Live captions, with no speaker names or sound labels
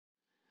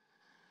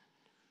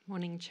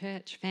Morning,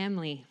 church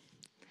family.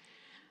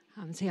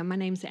 My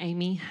name's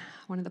Aimee,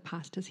 one of the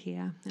pastors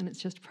here, and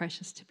it's just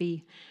precious to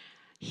be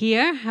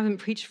here. I haven't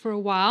preached for a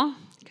while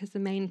because the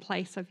main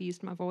place I've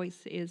used my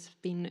voice has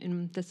been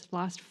in this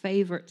last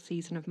favourite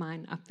season of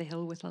mine, up the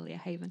hill with Lilia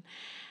Haven,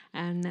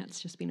 and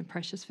that's just been a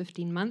precious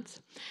 15 months.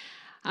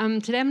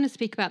 Today I'm going to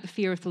speak about the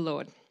fear of the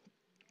Lord.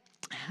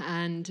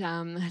 And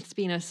it's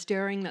been a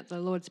stirring that the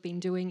Lord's been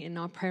doing in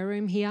our prayer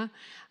room here.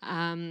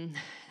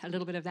 A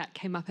little bit of that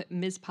came up at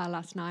Mizpah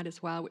last night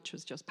as well, which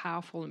was just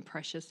powerful and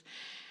precious.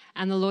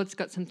 And the Lord's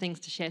got some things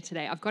to share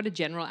today. I've got a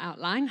general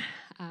outline,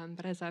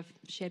 but as I've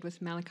shared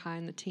with Malachi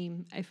and the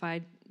team, if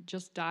I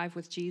just dive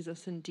with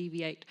Jesus and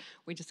deviate,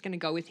 we're just going to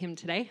go with him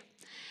today.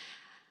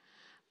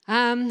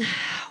 I'm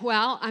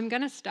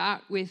going to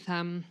start with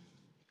a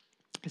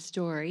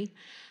story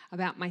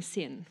about my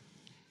sin.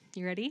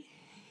 You ready?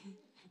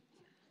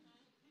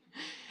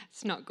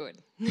 It's not good.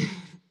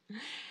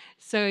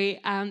 So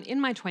in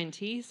my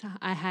 20s,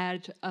 I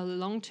had a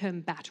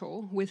long-term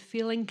battle with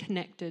feeling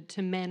connected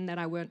to men that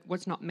I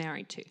was not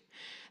married to.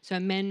 So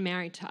men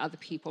married to other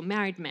people,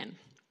 married men.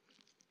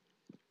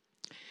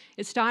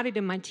 It started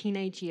in my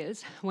teenage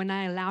years when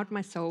I allowed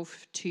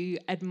myself to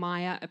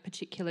admire a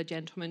particular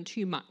gentleman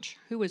too much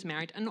who was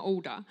married and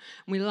older. And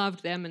we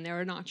loved them and they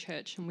were in our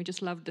church and we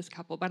just loved this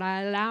couple. But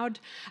I allowed,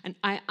 and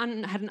I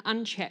had an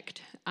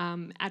unchecked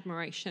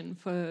admiration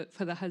for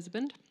the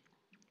husband.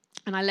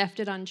 And I left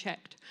it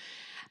unchecked.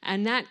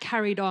 And that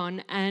carried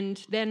on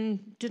and then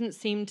didn't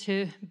seem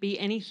to be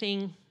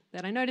anything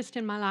that I noticed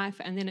in my life.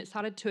 And then it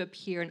started to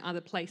appear in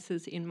other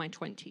places in my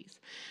 20s.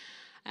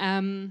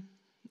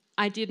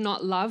 I did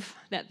not love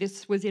that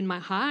this was in my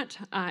heart.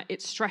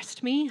 It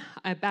stressed me.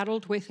 I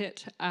battled with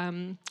it.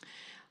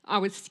 I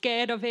was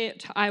scared of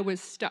it. I was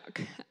stuck.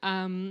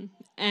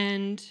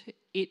 And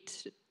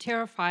it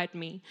terrified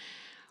me,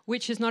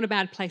 which is not a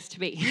bad place to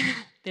be.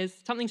 There's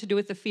something to do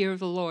with the fear of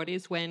the Lord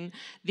is when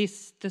the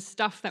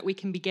stuff that we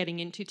can be getting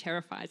into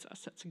terrifies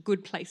us. It's a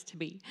good place to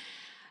be.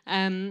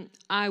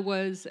 I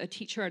was a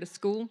teacher at a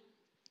school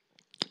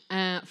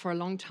for a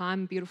long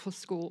time, beautiful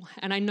school.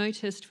 And I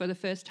noticed for the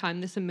first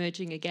time this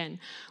emerging again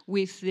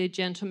with the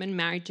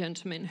married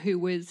gentleman who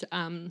was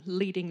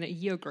leading the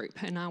year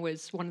group. And I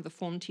was one of the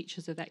form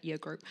teachers of that year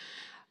group.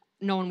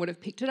 No one would have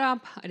picked it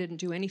up. I didn't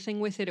do anything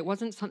with it. It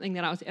wasn't something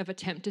that I was ever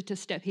tempted to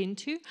step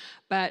into,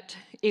 but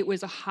it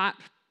was a heart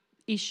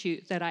issue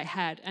that I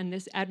had, and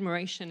this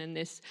admiration and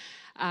this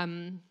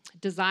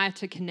desire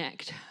to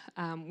connect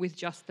with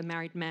just the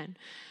married man.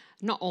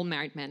 Not all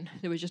married men.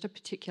 There was just a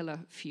particular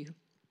few.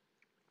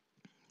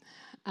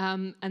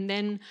 And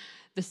then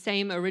the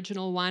same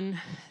original one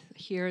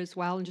here as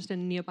well, and just in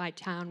a nearby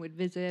town would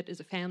visit as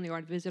a family or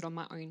I'd visit on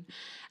my own.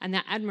 And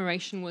that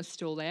admiration was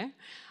still there.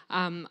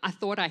 I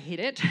thought I hid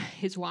it.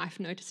 His wife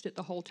noticed it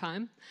the whole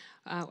time.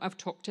 I've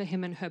talked to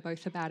him and her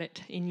both about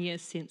it in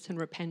years since and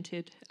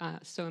repented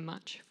so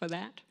much for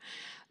that.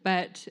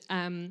 But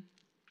I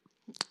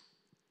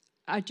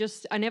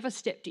never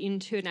stepped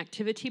into an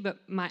activity,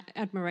 but my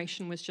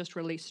admiration was just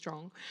really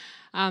strong.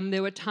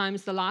 There were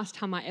times, the last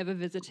time I ever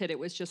visited, it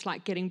was just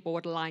like getting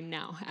borderline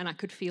now, and I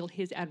could feel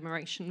his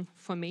admiration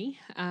for me.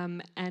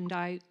 And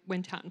I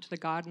went out into the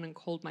garden and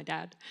called my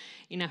dad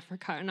in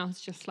Africa, and I was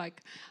just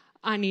like,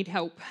 I need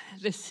help.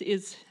 This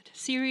is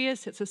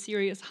serious. It's a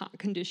serious heart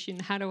condition.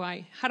 How do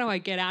I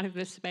get out of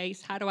this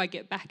space? How do I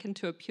get back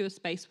into a pure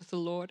space with the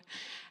Lord?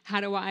 How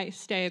do I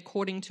stay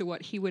according to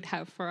what he would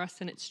have for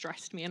us? And it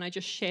stressed me, and I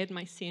just shared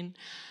my sin.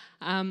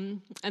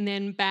 And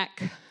then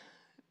back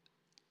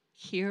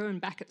here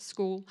and back at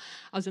school,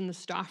 I was in the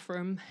staff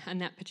room,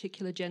 and that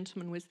particular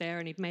gentleman was there,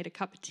 and he'd made a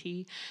cup of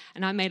tea,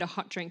 and I made a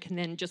hot drink and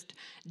then just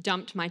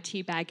dumped my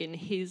tea bag in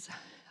his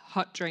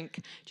hot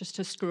drink just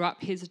to screw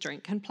up his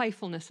drink. And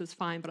playfulness is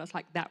fine, but I was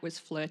like, that was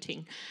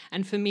flirting.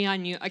 And for me, I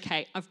knew,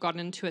 okay, I've gotten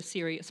into a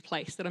serious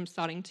place that I'm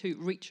starting to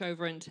reach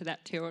over into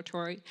that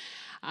territory.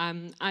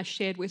 I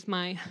shared with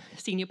my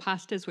senior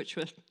pastors, which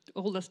were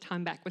all this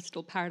time back was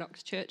still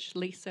Paradox Church,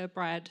 Lisa,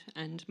 Brad,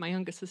 and my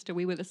younger sister.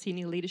 We were the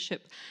senior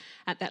leadership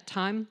at that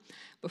time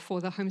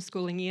before the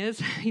homeschooling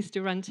years. I used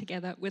to run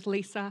together with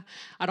Lisa.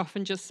 I'd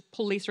often just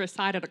pull Lisa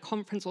aside at a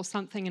conference or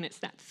something, and it's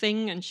that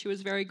thing, and she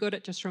was very good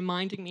at just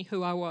reminding me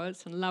who I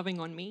was and loving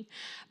on me.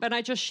 But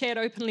I just shared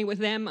openly with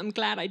them. I'm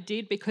glad I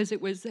did, because it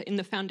was in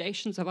the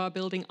foundations of our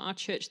building, our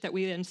church, that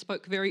we then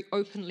spoke very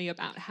openly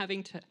about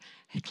having to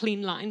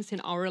clean lines in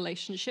our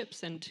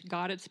relationships and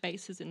guarded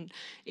spaces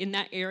in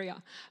that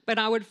area. But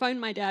I would phone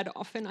my dad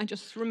often. I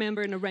just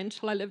remember in a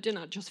rental I lived in,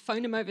 I'd just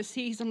phone him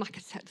overseas. I'm like,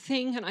 it's that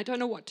thing, and I don't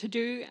know what to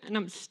do, and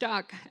I'm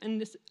stuck,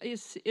 and this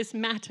is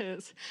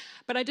matters.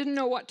 But I didn't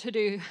know what to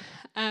do.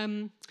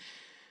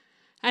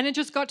 And it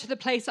just got to the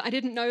place I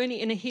didn't know any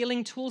inner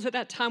healing tools at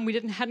that time. We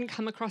hadn't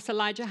come across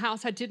Elijah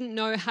House. I didn't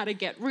know how to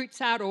get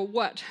roots out or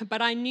what,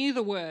 but I knew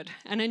the word,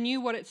 and I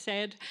knew what it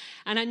said,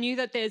 and I knew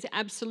that there's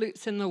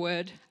absolutes in the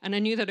word, and I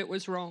knew that it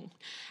was wrong,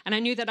 and I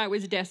knew that I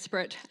was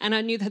desperate, and I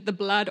knew that the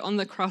blood on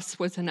the cross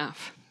was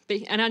enough,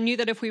 And I knew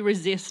that if we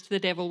resist, the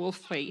devil will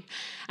flee.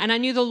 And I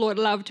knew the Lord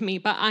loved me,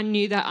 but I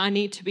knew that I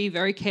need to be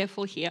very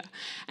careful here.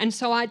 And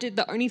so I did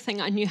the only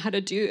thing I knew how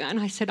to do. And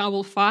I said, I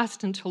will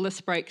fast until this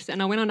breaks.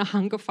 And I went on a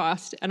hunger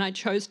fast, and I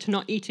chose to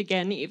not eat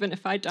again, even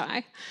if I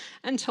die,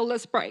 until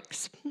this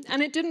breaks.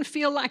 And it didn't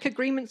feel like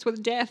agreements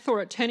with death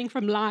or a turning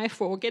from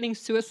life or getting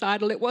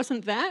suicidal. It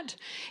wasn't that.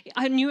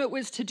 I knew it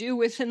was to do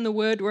with in the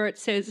word where it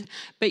says,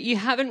 but you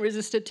haven't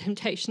resisted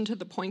temptation to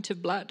the point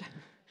of blood.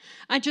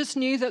 I just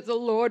knew that the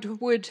Lord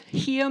would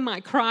hear my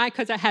cry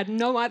because I had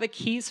no other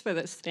keys for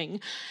this thing.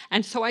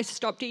 And so I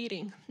stopped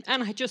eating.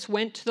 And I just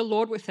went to the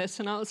Lord with this.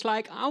 And I was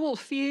like, I will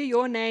fear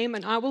your name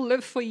and I will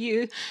live for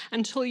you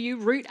until you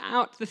root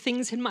out the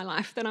things in my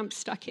life that I'm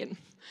stuck in.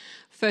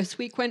 First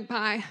week went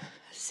by.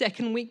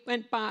 Second week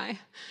went by.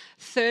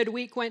 Third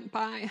week went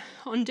by.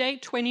 On day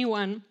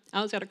 21,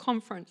 I was at a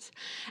conference,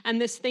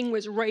 and this thing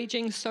was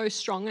raging so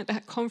strong at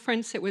that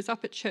conference. It was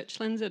up at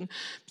Churchlands, and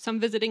some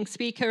visiting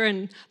speaker,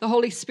 and the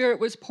Holy Spirit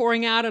was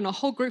pouring out, and a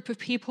whole group of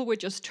people were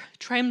just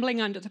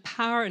trembling under the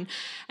power and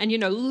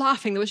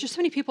laughing. There was just so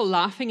many people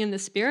laughing in the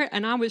Spirit,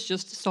 and I was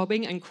just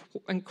sobbing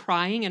and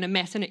crying and a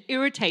mess, and it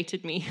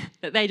irritated me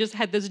that they just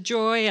had this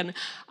joy, and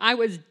I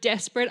was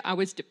desperate. I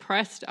was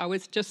depressed. I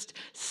was just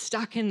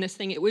stuck in this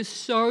thing. It was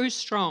so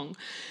strong.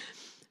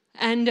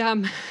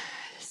 And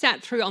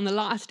sat through on the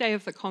last day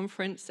of the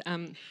conference.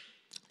 There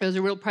was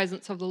a real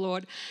presence of the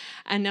Lord.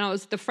 And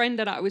the friend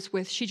that I was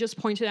with, she just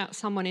pointed out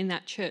someone in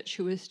that church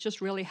who was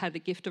just really had the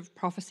gift of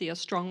prophecy, a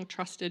strong,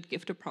 trusted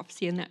gift of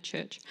prophecy in that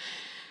church.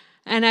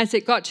 And as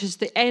it got to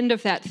the end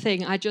of that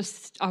thing, I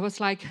was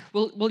like,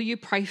 will you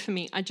pray for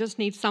me? I just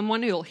need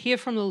someone who will hear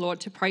from the Lord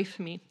to pray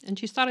for me. And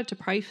she started to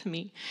pray for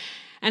me.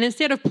 And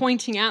instead of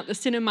pointing out the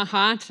sin in my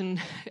heart and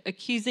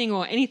accusing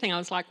or anything, I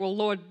was like, well,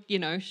 Lord,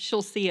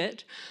 she'll see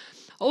it.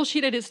 All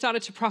she did is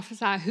started to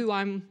prophesy who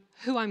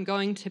I'm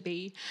going to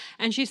be.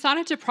 And she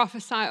started to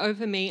prophesy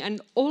over me.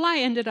 And all I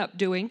ended up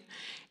doing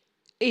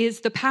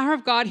is the power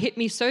of God hit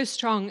me so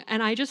strong,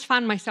 and I just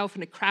found myself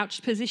in a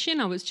crouched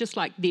position. I was just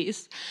like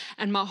this,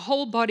 and my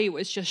whole body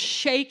was just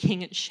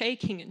shaking and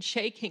shaking and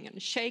shaking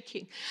and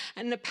shaking.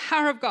 And the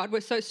power of God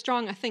was so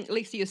strong. I think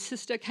Lisa, your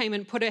sister, came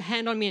and put her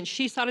hand on me, and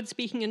she started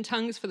speaking in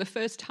tongues for the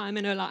first time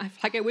in her life.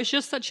 Like, it was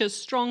just such a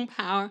strong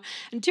power.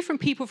 And different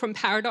people from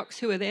Paradox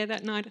who were there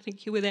that night, I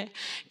think you were there,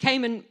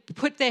 came and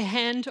put their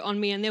hand on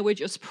me, and they were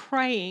just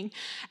praying.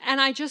 And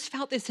I just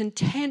felt this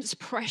intense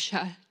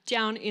pressure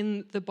down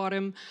in the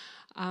bottom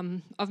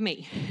of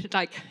me,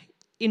 like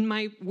in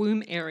my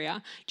womb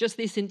area, just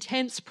this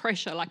intense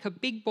pressure, like a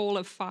big ball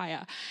of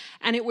fire.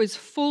 And it was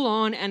full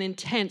on and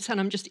intense, and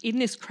I'm just in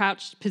this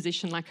crouched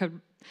position like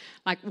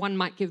one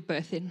might give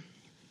birth in.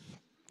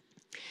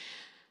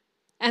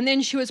 And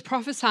then she was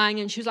prophesying,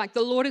 and she was like,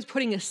 the Lord is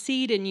putting a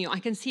seed in you. I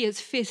can see his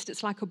fist.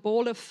 It's like a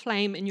ball of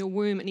flame in your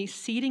womb, and he's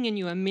seeding in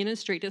you a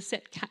ministry to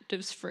set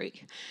captives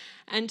free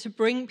and to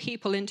bring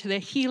people into their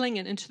healing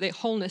and into their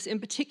wholeness, in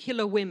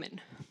particular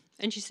women.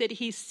 And she said,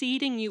 he's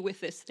seeding you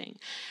with this thing.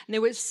 And there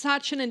was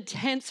such an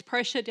intense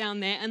pressure down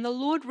there. And the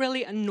Lord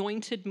really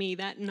anointed me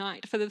that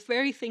night for the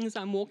very things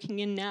I'm walking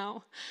in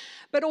now.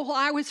 But all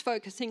I was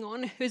focusing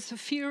on was the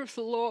fear of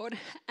the Lord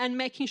and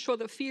making sure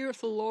the fear of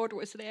the Lord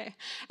was there.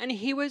 And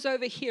he was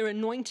over here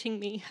anointing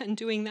me and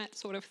doing that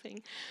sort of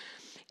thing.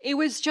 It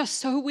was just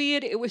so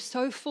weird. It was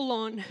so full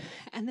on.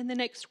 And then the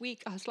next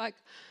week, I was like,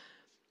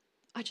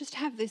 I just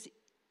have this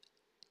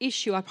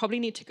issue. I probably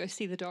need to go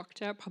see the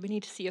doctor. I probably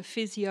need to see a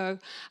physio.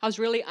 I was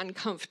really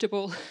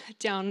uncomfortable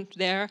down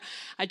there.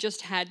 I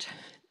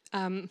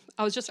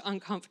was just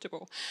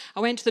uncomfortable. I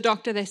went to the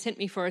doctor. They sent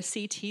me for a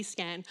CT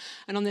scan.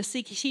 And on the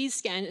CT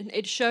scan,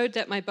 it showed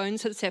that my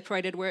bones had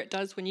separated where it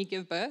does when you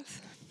give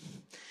birth.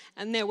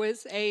 And there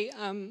was a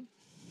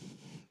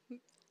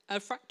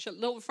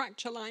little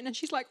fracture line. And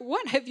she's like,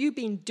 what have you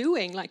been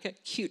doing? Like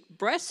acute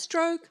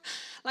breaststroke?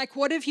 Like,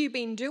 what have you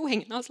been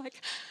doing? And I was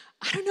like,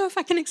 I don't know if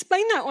I can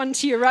explain that one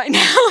to you right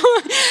now.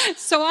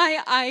 So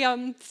I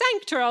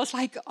thanked her. I was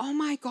like, oh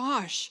my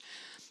gosh.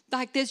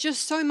 Like, there's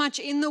just so much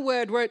in the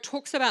word where it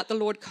talks about the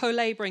Lord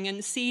co-laboring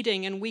and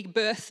seeding, and we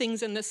birth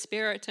things in the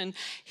Spirit. And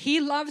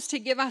he loves to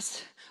give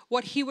us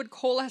what he would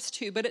call us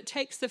to, but it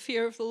takes the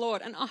fear of the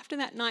Lord. And after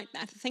that night,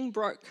 that thing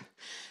broke.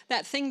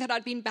 That thing that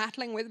I'd been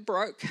battling with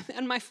broke.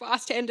 And my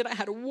fast ended. I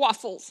had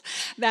waffles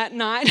that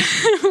night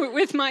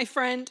with my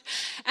friend.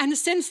 And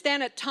since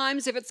then, at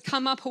times, if it's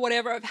come up or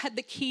whatever, I've had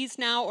the keys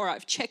now, or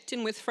I've checked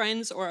in with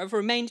friends, or I've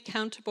remained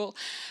accountable.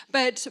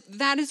 But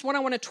that is what I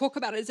want to talk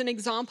about as an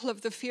example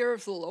of the fear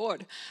of the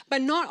Lord.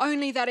 But not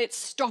only that it's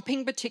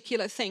stopping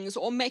particular things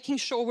or making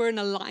sure we're in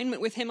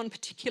alignment with him on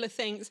particular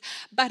things,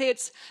 but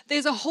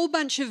there's a whole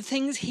bunch of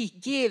things he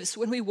gives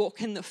when we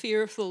walk in the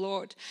fear of the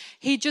Lord.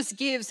 He just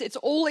gives. It's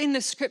all in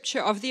the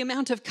scripture of the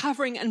amount of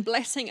covering and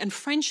blessing and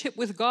friendship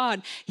with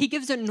God. He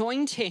gives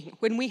anointing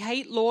when we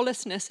hate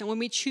lawlessness and when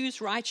we choose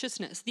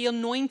righteousness. The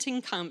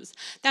anointing comes.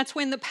 That's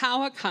when the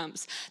power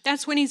comes.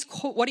 That's when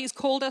what he's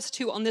called us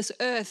to on this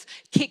earth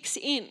kicks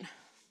in.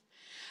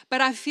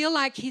 But I feel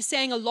like he's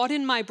saying a lot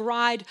in my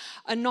bride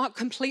are not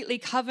completely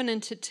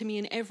covenanted to me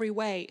in every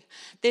way.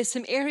 There's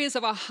some areas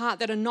of our heart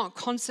that are not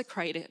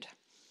consecrated.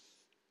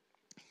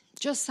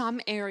 Just some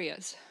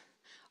areas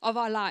of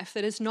our life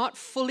that is not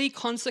fully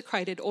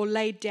consecrated or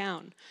laid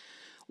down,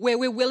 where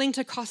we're willing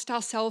to cost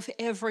ourselves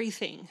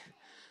everything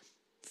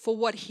for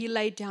what he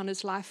laid down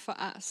as life for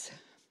us.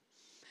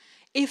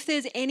 If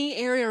there's any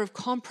area of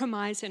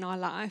compromise in our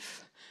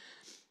life,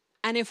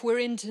 and if we're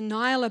in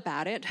denial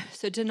about it,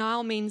 so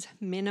denial means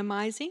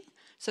minimizing,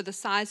 so the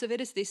size of it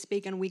is this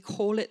big and we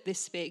call it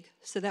this big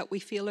so that we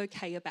feel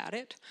okay about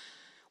it.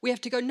 We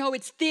have to go, no,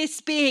 it's this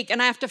big,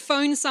 and I have to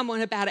phone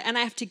someone about it and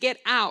I have to get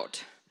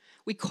out.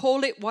 We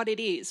call it what it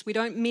is. We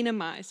don't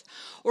minimize.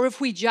 Or if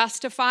we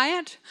justify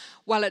it,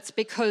 well, it's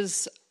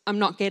because I'm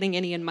not getting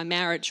any in my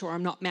marriage or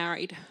I'm not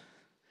married.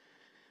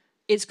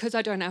 It's because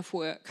I don't have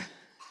work.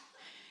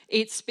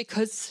 It's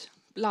because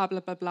blah, blah,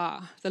 blah,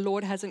 blah. The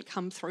Lord hasn't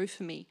come through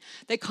for me.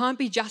 There can't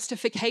be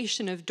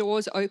justification of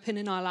doors open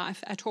in our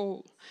life at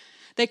all.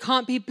 There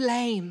can't be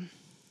blame.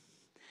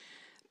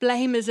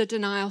 Blame is a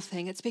denial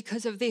thing. It's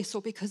because of this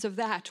or because of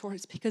that, or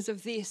it's because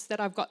of this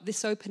that I've got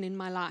this open in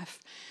my life.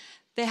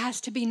 There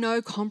has to be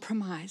no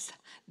compromise.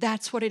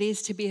 That's what it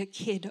is to be a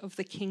kid of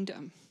the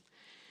kingdom.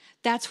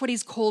 That's what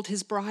he's called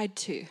his bride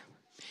to.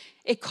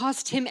 It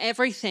cost him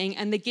everything,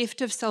 and the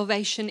gift of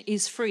salvation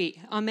is free.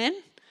 Amen?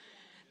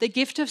 The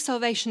gift of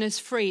salvation is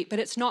free, but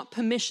it's not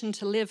permission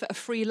to live a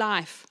free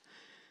life,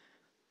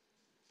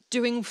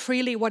 doing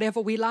freely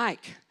whatever we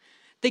like.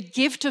 The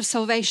gift of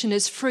salvation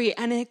is free,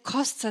 and it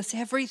costs us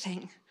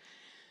everything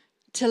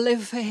to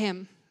live for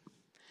him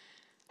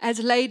as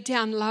laid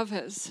down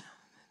lovers,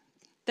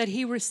 that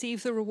he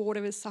receive the reward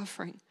of his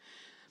suffering.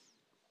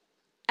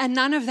 And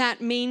none of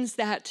that means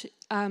that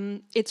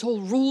it's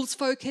all rules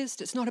focused.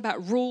 It's not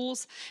about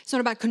rules. It's not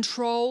about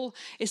control.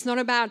 It's not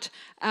about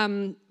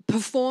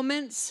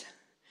performance.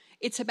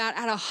 It's about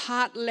at a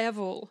heart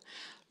level,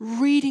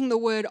 reading the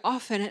word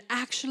often and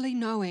actually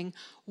knowing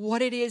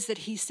what it is that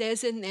he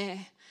says in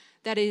there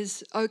that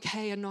is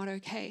okay and not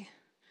okay.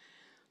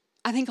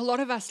 I think a lot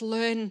of us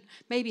learn,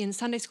 maybe in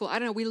Sunday school, I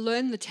don't know, we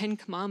learn the 10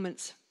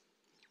 Commandments.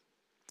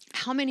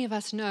 How many of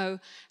us know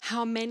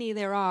how many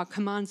there are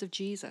commands of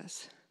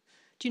Jesus?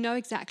 Do you know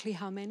exactly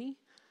how many?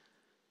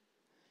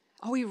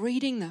 Are we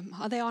reading them?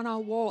 Are they on our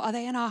wall? Are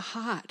they in our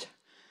heart?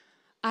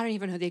 I don't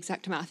even know the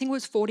exact amount. I think it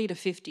was 40 to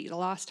 50 the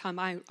last time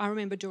I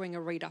remember doing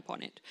a read up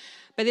on it.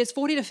 But there's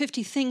 40 to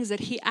 50 things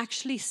that he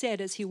actually said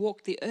as he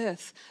walked the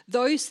earth.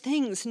 Those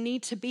things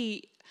need to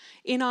be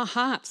in our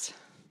hearts.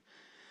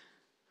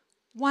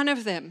 One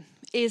of them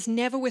is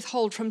never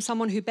withhold from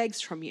someone who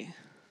begs from you.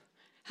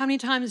 How many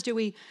times do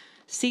we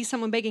see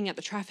someone begging at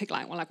the traffic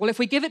light? We're like, well, if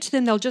we give it to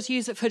them, they'll just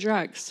use it for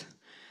drugs.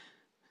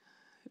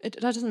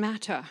 It doesn't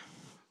matter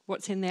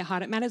what's in their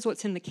heart. It matters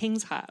what's in the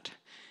king's heart.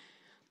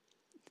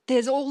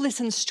 There's all this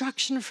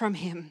instruction from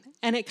him,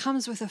 and it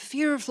comes with a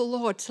fear of the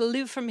Lord to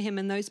live from him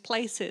in those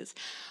places.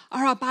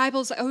 Are our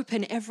Bibles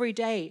open every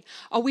day?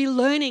 Are we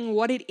learning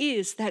what it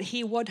is that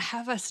he would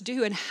have us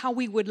do and how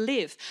we would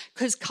live?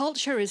 Because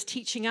culture is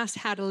teaching us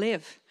how to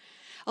live.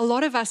 A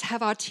lot of us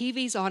have our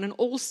TVs on and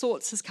all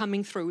sorts is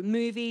coming through.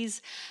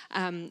 Movies,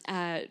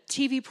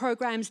 TV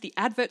programs, the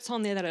adverts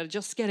on there that are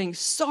just getting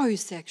so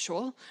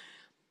sexual.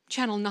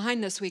 Channel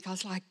 9 this week, I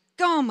was like,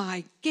 oh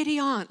my giddy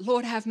aunt,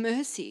 Lord have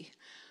mercy.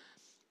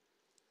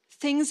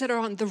 Things that are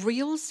on the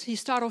reels, you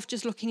start off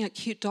just looking at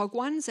cute dog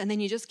ones and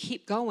then you just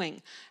keep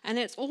going. And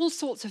it's all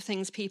sorts of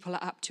things people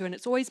are up to. And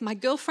it's always my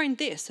girlfriend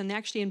this, and they're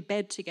actually in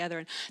bed together.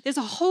 And there's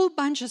a whole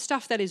bunch of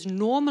stuff that is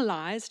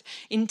normalized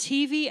in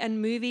TV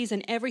and movies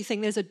and everything.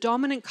 There's a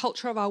dominant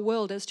culture of our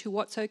world as to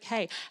what's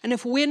okay. And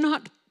if we're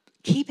not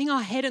keeping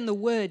our head in the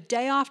word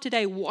day after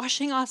day,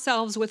 washing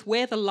ourselves with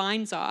where the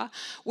lines are,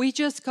 we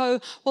just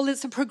go, well,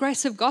 it's a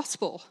progressive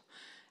gospel.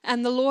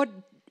 And the Lord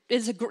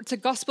it's a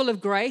gospel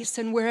of grace,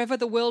 and wherever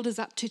the world is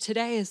up to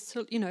today is,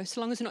 so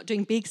long as we're not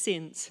doing big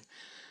sins.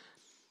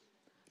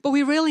 But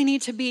we really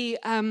need to be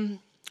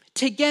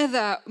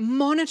together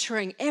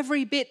monitoring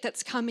every bit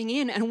that's coming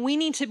in, and we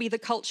need to be the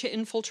culture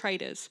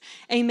infiltrators.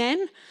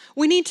 Amen?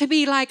 We need to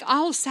be like,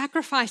 I'll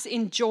sacrifice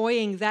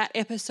enjoying that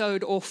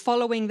episode or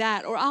following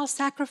that, or I'll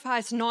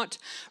sacrifice not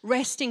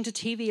resting to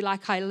TV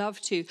like I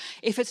love to.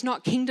 If it's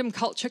not kingdom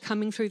culture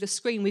coming through the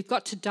screen, we've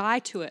got to die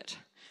to it.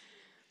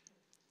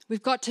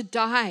 We've got to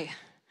die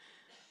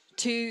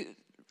to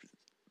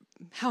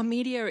how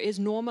media is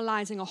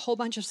normalizing a whole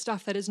bunch of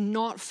stuff that is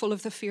not full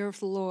of the fear of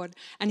the Lord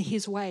and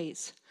his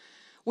ways.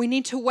 We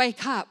need to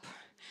wake up.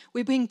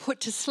 We're being put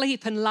to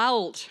sleep and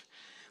lulled.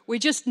 We're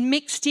just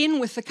mixed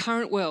in with the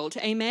current world.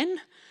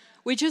 Amen?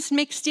 We're just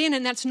mixed in,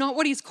 and that's not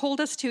what he's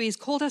called us to. He's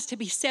called us to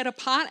be set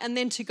apart and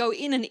then to go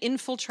in and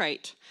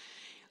infiltrate.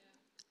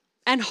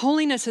 And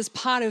holiness is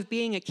part of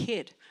being a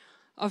kid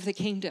of the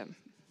kingdom.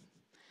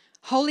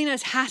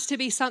 Holiness has to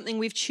be something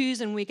we've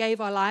chosen. We gave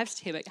our lives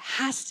to him. It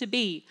has to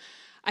be.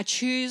 I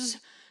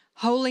choose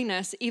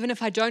holiness even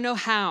if I don't know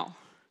how.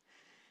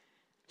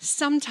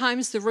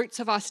 Sometimes the roots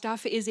of our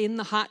stuff is in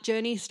the heart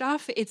journey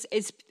stuff.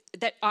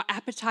 that our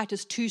appetite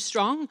is too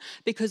strong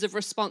because of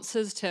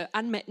responses to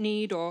unmet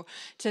need or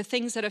to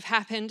things that have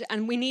happened,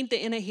 and we need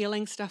the inner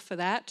healing stuff for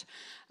that.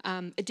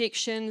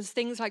 Addictions,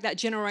 things like that,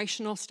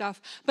 generational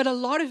stuff. But a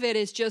lot of it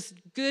is just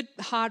good,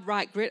 hard,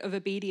 right grit of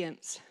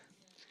obedience.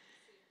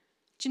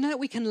 Do you know that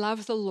we can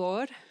love the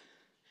Lord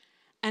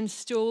and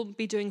still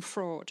be doing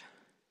fraud?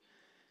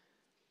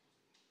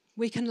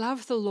 We can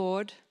love the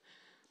Lord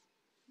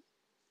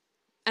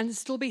and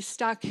still be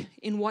stuck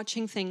in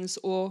watching things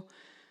or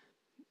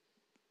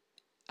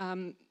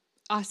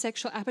our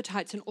sexual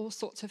appetites and all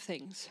sorts of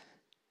things.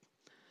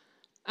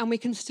 And we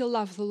can still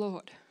love the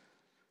Lord.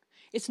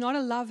 It's not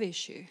a love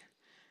issue.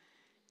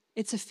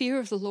 It's a fear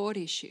of the Lord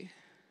issue.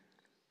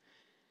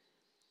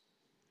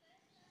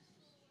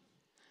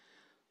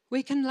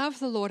 We can love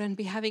the Lord and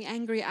be having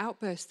angry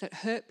outbursts that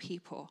hurt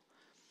people.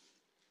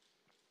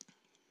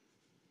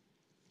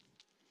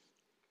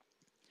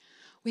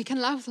 We can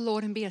love the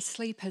Lord and be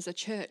asleep as a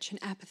church and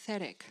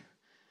apathetic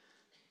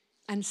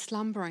and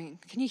slumbering.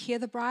 Can you hear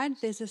the bride?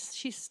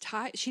 She's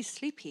tired, she's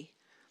sleepy.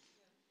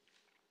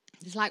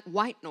 There's like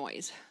white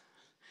noise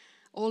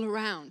all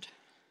around.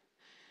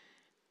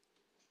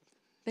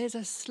 There's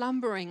a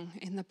slumbering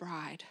in the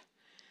bride.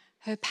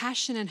 Her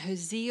passion and her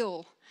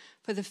zeal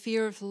for the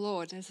fear of the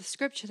Lord. There's a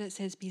scripture that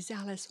says, be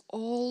zealous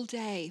all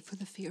day for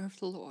the fear of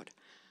the Lord.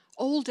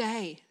 All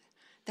day,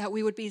 that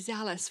we would be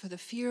zealous for the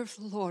fear of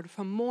the Lord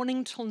from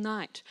morning till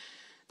night.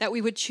 That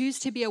we would choose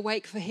to be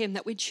awake for him.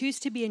 That we'd choose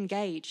to be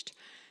engaged.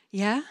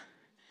 Yeah?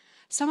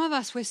 Some of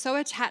us, we're so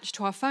attached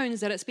to our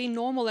phones that it's been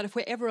normal that if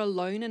we're ever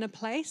alone in a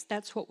place,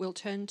 that's what we'll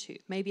turn to.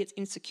 Maybe it's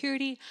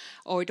insecurity,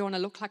 or we don't want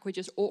to look like we're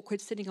just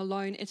awkward sitting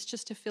alone. It's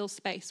just to fill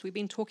space. We've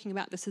been talking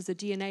about this as a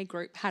DNA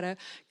group, how to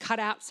cut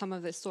out some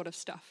of this sort of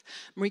stuff.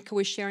 Marika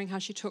was sharing how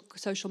she took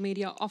social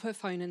media off her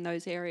phone in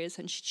those areas,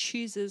 and she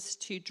chooses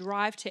to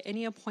drive to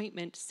any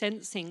appointment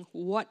sensing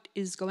what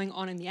is going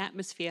on in the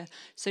atmosphere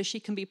so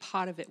she can be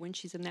part of it when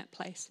she's in that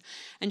place.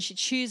 And she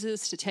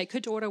chooses to take her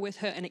daughter with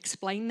her and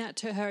explain that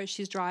to her as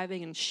she's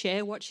driving and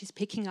share what she's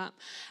picking up.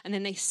 And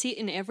then they sit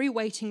in every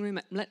waiting room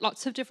at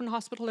lots of different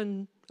hospital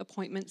and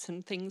appointments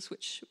and things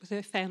with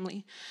her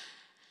family.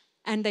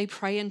 And they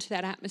pray into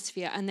that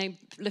atmosphere and they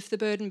lift the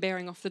burden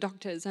bearing off the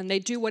doctors and they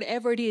do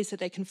whatever it is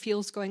that they can feel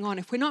is going on.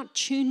 If we're not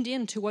tuned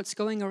in to what's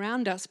going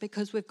around us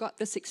because we've got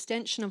this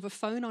extension of a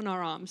phone on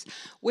our arms,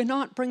 we're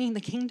not bringing the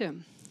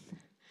kingdom.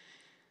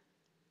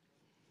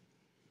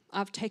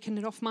 I've taken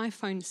it off my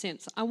phone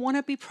since. I want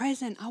to be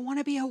present. I want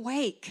to be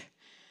awake.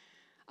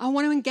 I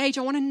want to engage.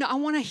 I want to know, I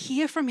want to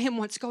hear from him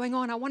what's going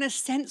on. I want to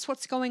sense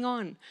what's going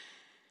on.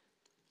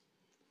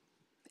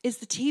 Is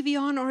the TV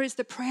on or is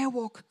the prayer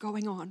walk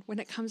going on when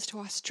it comes to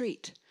our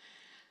street?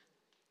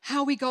 How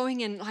are we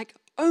going in, like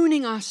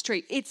owning our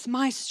street? It's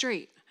my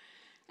street.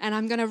 And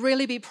I'm going to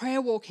really be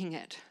prayer walking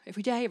it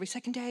every day, every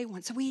second day,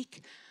 once a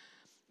week.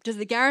 Does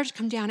the garage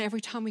come down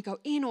every time we go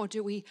in, or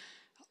do we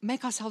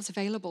make ourselves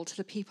available to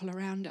the people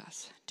around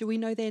us? Do we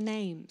know their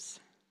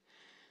names?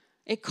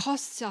 It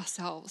costs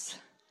ourselves.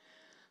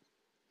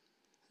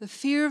 The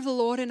fear of the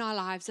Lord in our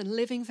lives and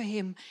living for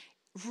him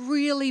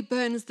really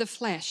burns the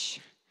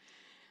flesh.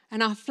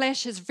 And our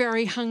flesh is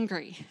very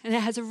hungry and it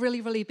has a really,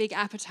 really big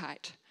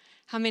appetite.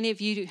 How many of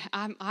you,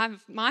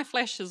 my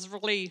flesh is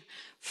really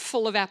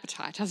full of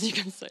appetite, as you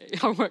can see.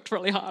 I worked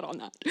really hard on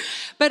that.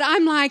 But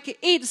I'm like,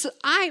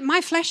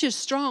 my flesh is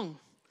strong.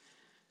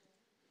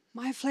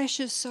 My flesh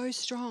is so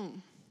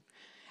strong.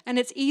 And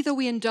it's either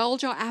we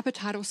indulge our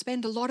appetite or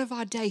spend a lot of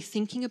our day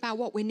thinking about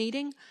what we're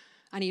needing.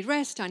 I need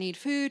rest, I need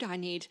food, I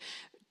need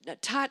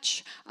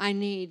touch, I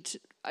need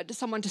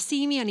someone to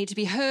see me, I need to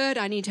be heard,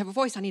 I need to have a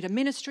voice, I need a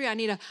ministry, I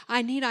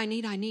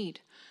need.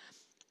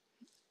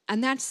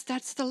 And that's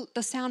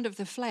the sound of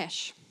the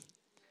flesh.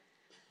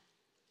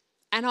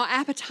 And our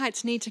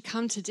appetites need to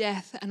come to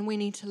death and we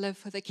need to live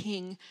for the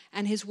King.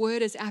 And his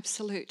word is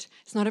absolute.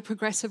 It's not a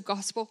progressive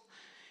gospel.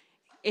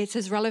 It's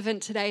as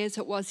relevant today as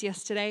it was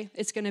yesterday.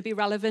 It's going to be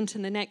relevant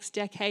in the next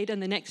decade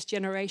and the next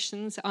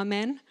generations.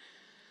 Amen.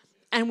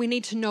 And we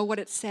need to know what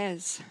it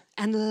says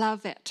and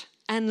love it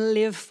and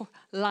live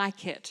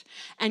like it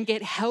and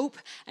get help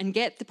and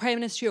get the prayer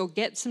ministry or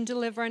get some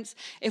deliverance.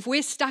 If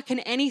we're stuck in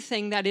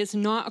anything that is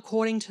not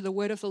according to the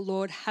word of the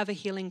Lord, have a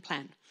healing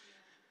plan.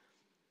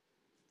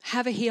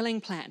 Have a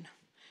healing plan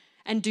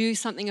and do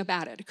something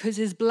about it because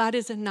his blood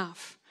is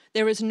enough.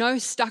 There is no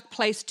stuck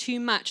place too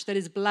much that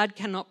his blood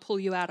cannot pull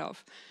you out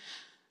of.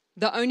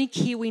 The only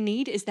key we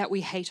need is that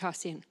we hate our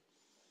sin.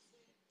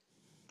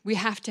 We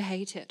have to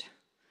hate it.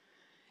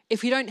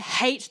 If you don't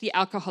hate the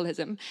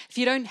alcoholism, if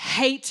you don't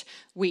hate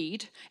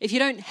weed, if you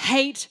don't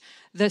hate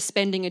the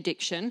spending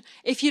addiction,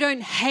 if you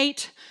don't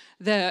hate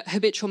the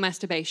habitual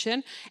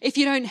masturbation, if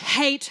you don't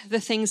hate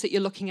the things that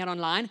you're looking at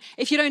online,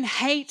 if you don't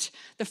hate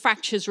the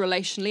fractures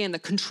relationally and the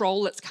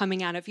control that's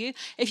coming out of you,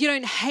 if you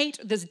don't hate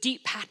this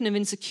deep pattern of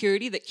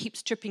insecurity that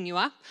keeps tripping you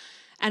up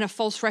and a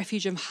false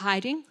refuge of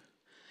hiding,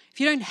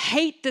 if you don't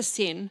hate the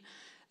sin,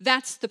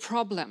 that's the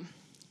problem.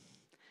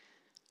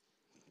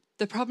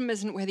 The problem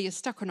isn't whether you're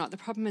stuck or not. The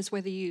problem is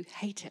whether you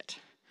hate it.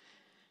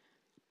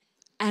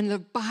 And the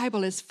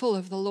Bible is full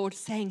of the Lord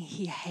saying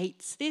he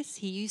hates this.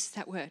 He used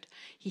that word.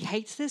 He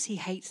hates this, he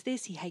hates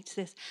this, he hates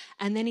this.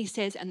 And then he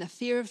says, and the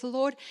fear of the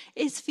Lord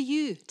is for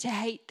you to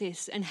hate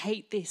this and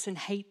hate this and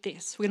hate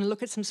this. We're going to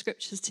look at some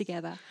scriptures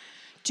together.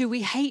 Do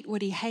we hate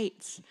what he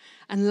hates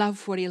and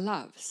love what he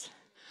loves?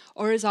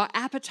 Or is our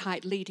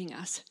appetite leading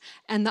us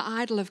and the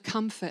idol of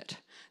comfort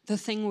the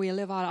thing we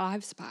live our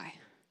lives by?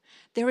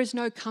 There is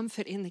no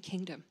comfort in the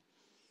kingdom.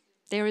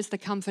 There is the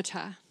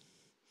comforter.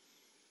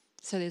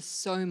 So there's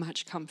so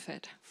much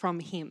comfort from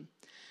him.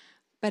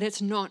 But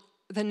it's not,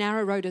 the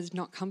narrow road is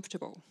not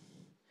comfortable.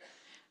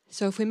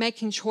 So if we're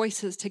making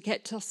choices to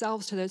get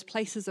ourselves to those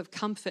places of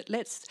comfort,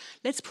 let's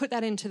put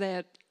that into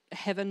their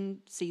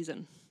heaven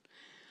season.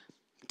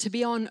 To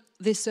be on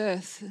this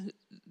earth,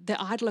 the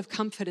idol of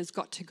comfort has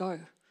got to go.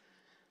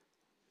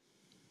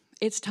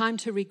 It's time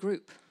to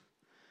regroup.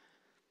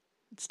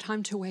 It's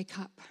time to wake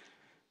up.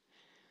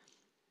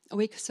 A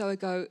week or so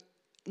ago,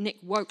 Nick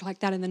woke like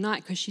that in the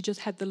night because she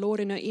just had the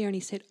Lord in her ear and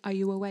he said, "Are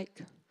you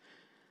awake?"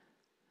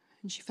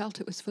 And she felt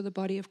it was for the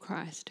body of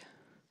Christ.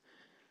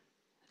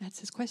 That's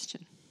his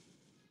question.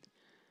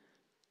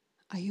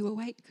 Are you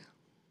awake?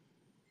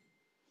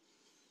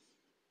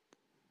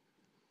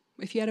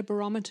 If you had a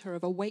barometer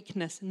of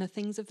awakeness and the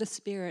things of the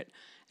Spirit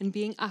and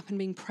being up and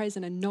being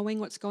present and knowing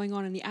what's going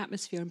on in the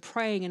atmosphere and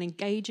praying and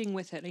engaging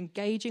with it,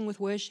 engaging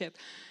with worship,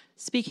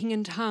 speaking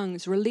in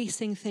tongues,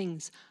 releasing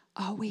things,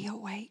 are we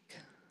awake?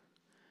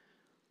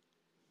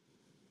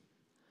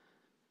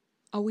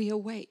 Are we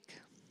awake?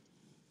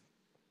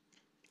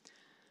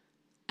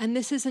 And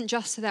this isn't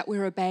just so that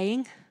we're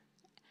obeying.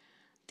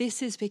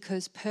 This is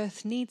because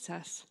Perth needs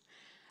us.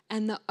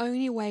 And the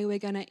only way we're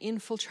going to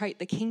infiltrate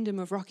the kingdom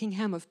of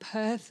Rockingham, of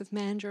Perth, of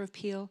Mandurah, of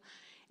Peel,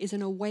 is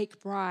an awake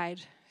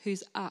bride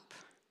who's up,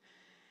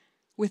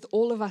 with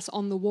all of us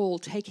on the wall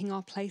taking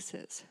our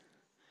places.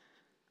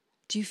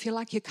 Do you feel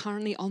like you're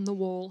currently on the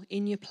wall,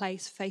 in your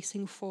place,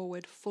 facing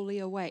forward, fully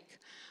awake?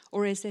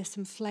 Or is there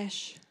some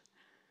flesh?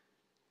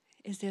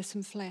 Is there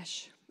some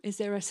flesh? Is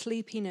there a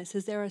sleepiness?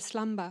 Is there a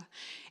slumber?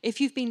 If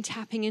you've been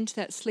tapping into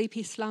that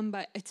sleepy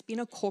slumber, it's been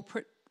a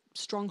corporate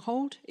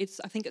stronghold.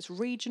 I think it's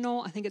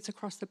regional. I think it's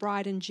across the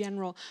bride in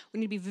general. We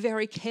need to be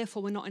very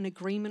careful we're not in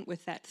agreement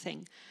with that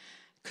thing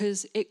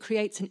because it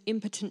creates an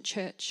impotent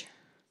church.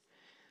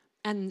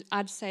 And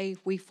I'd say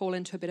we fall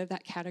into a bit of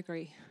that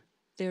category.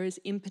 There is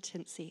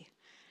impotency.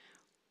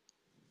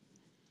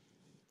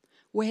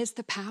 Where's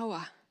the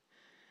power?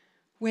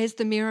 Where's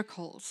the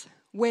miracles?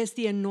 Where's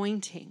the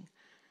anointing?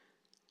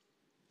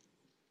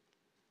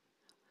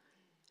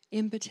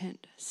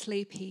 Impotent,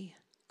 sleepy,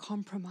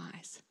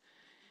 compromise.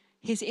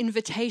 His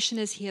invitation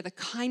is here. The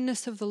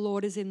kindness of the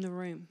Lord is in the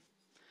room.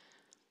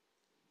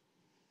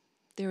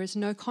 There is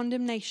no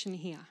condemnation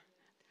here.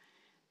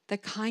 The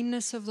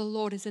kindness of the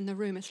Lord is in the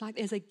room. It's like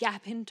there's a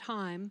gap in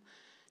time.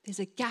 There's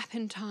a gap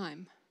in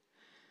time.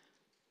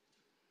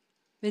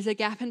 There's a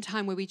gap in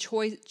time where we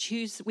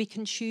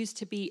can choose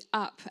to be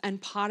up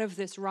and part of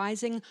this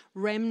rising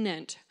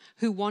remnant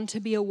who want to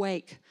be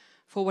awake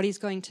for what he's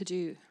going to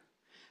do.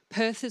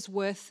 Perth is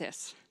worth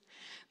this.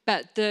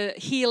 But the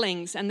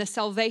healings and the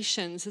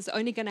salvations is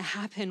only going to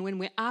happen when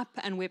we're up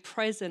and we're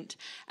present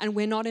and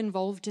we're not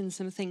involved in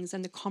some things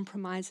and the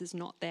compromise is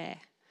not there.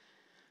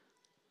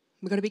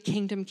 We've got to be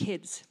kingdom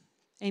kids.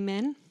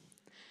 Amen?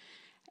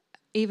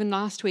 Even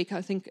last week,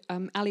 I think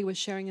Ali was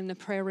sharing in the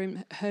prayer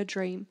room her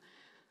dream.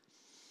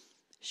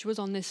 She was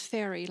on this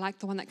ferry, like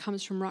the one that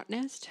comes from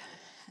Rottnest,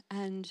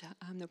 and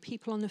there were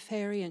people on the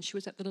ferry, and she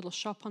was at the little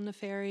shop on the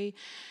ferry,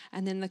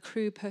 and then the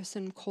crew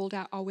person called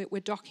out, "Oh, we're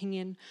docking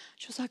in."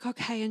 She was like,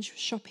 "Okay," and she was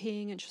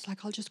shopping, and she was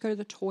like, "I'll just go to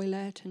the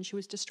toilet," and she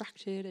was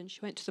distracted, and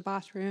she went to the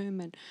bathroom,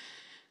 and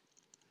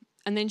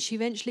then she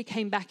eventually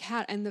came back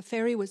out, and the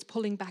ferry was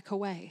pulling back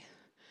away.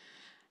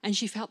 And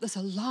she felt this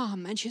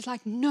alarm, and she's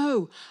like,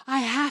 "No, I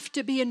have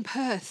to be in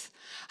Perth.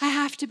 I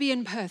have to be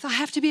in Perth. I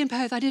have to be in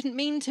Perth. I didn't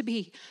mean to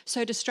be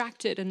so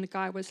distracted." And the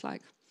guy was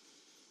like,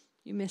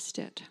 "You missed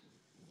it."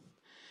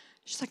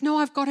 She's like, "No,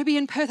 I've got to be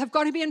in Perth. I've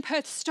got to be in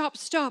Perth. Stop.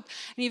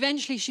 And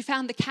eventually she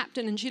found the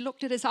captain, and she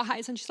looked at his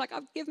eyes, and she's like,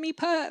 "Give me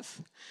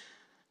Perth."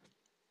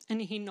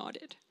 And he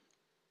nodded.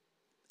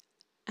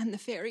 And the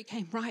ferry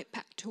came right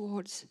back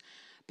towards,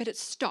 but it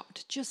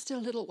stopped just a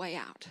little way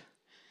out.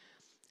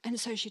 And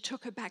so she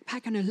took her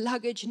backpack and her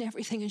luggage and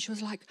everything, and she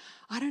was like,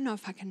 "I don't know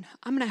if I can,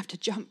 I'm going to have to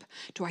jump.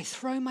 Do I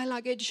throw my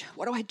luggage?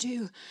 What do I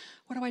do?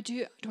 What do I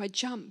do? Do I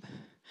jump?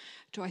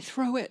 Do I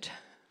throw it?"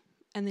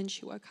 And then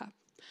she woke up.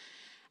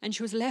 And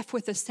she was left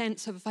with a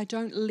sense of, if I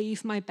don't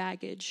leave my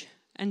baggage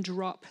and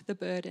drop the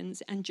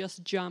burdens and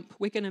just jump,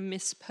 we're going to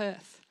miss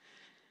Perth.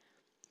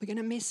 We're going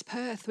to miss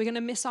Perth. We're going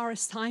to miss our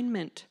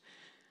assignment.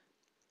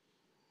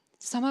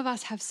 Some of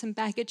us have some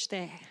baggage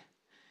there.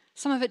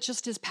 Some of it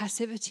just is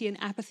passivity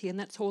and apathy, and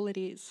that's all it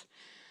is.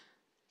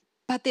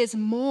 But there's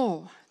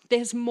more.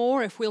 There's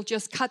more if we'll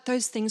just cut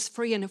those things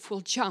free and if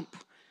we'll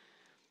jump.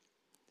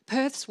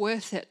 Perth's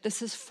worth it.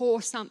 This is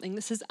for something.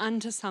 This is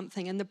unto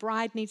something. And the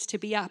bride needs to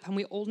be up, and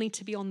we all need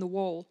to be on the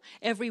wall.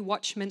 Every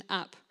watchman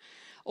up.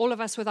 All of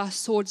us with our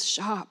swords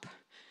sharp.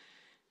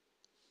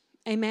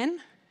 Amen?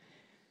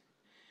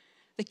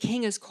 The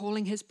King is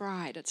calling his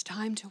bride. It's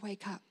time to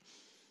wake up.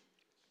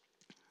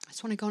 I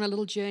just want to go on a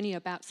little journey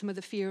about some of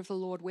the fear of the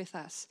Lord with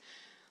us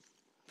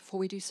before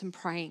we do some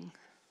praying.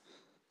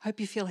 Hope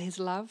you feel his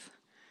love.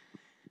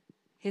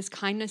 His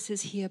kindness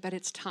is here, but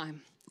it's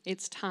time.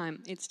 It's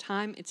time. It's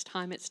time. It's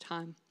time. It's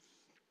time.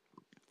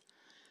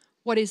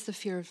 What is the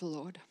fear of the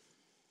Lord?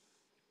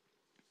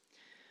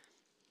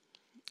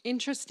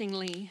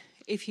 Interestingly,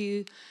 if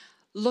you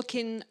look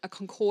in a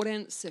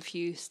concordance, if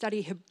you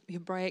study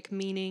Hebraic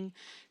meaning,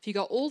 if you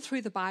go all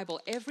through the Bible,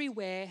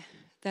 everywhere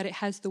that it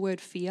has the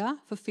word fear,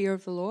 for fear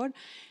of the Lord,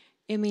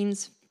 it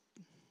means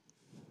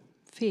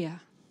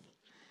fear.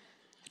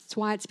 That's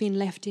why it's been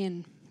left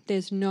in.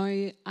 There's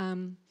no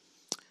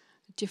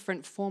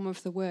different form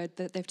of the word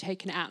that they've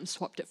taken out and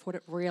swapped it for what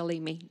it really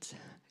means.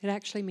 It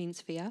actually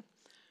means fear.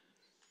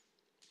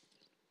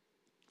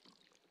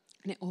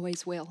 And it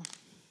always will.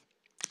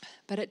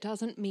 But it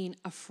doesn't mean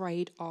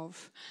afraid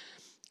of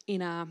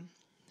in a,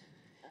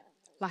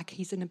 like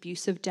he's an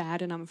abusive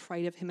dad and I'm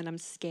afraid of him and I'm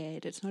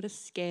scared. It's not a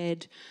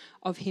scared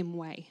of him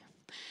way.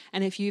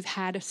 And if you've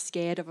had a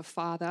scared of a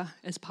father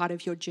as part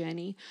of your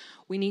journey,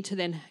 we need to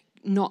then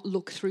not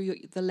look through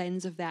the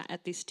lens of that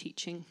at this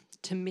teaching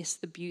to miss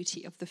the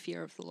beauty of the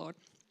fear of the Lord.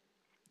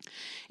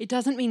 It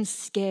doesn't mean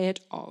scared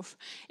of.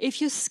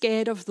 If you're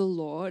scared of the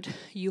Lord,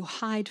 you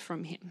hide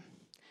from him.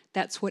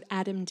 That's what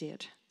Adam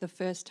did the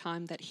first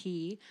time that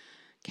he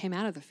came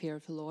out of the fear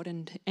of the Lord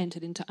and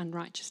entered into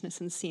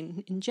unrighteousness and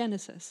sin in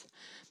Genesis.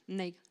 And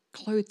they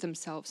clothed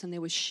themselves and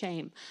there was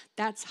shame.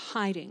 That's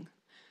hiding.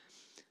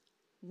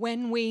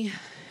 When we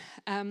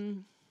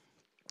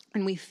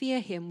fear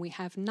him, we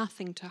have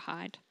nothing to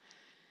hide.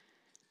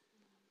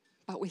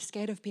 But we're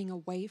scared of being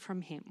away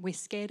from him. We're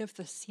scared of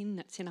the sin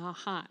that's in our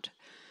heart.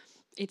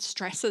 It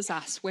stresses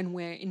us when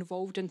we're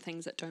involved in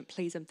things that don't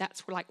please him.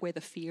 That's like where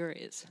the fear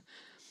is.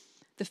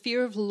 The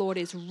fear of the Lord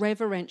is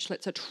reverential.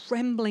 It's a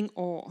trembling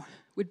awe.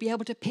 We'd be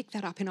able to pick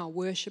that up in our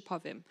worship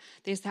of him.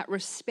 There's that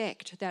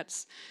respect.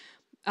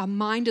 Our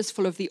mind is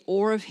full of the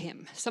awe of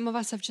him. Some of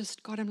us have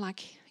just got him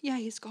like, yeah,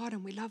 he's God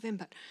and we love him.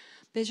 But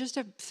there's just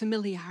a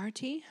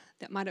familiarity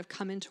that might have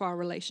come into our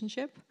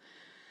relationship.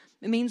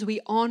 It means we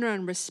honor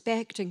and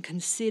respect and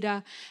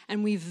consider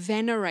and we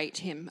venerate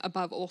him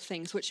above all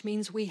things, which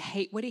means we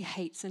hate what he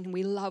hates and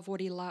we love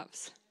what he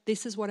loves.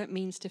 This is what it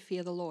means to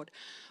fear the Lord.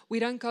 We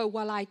don't go,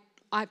 well, I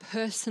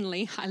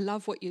personally,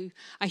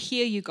 I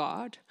hear you,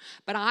 God,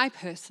 but I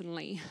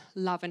personally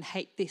love and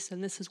hate this,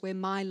 and this is where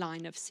my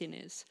line of sin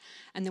is.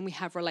 And then we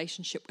have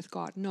relationship with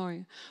God.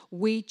 No,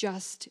 we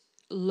just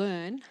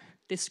learn.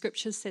 The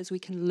scripture says we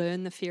can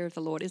learn the fear of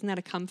the Lord. Isn't that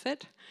a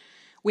comfort?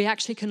 We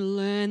actually can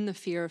learn the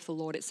fear of the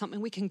Lord. It's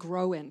something we can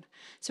grow in.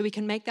 So we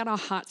can make that our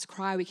heart's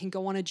cry. We can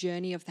go on a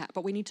journey of that,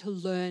 but we need to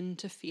learn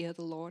to fear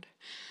the Lord.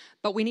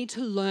 But we need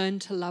to learn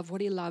to love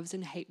what he loves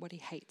and hate what he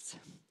hates.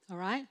 All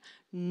right?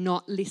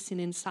 Not listen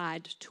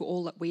inside to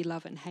all that we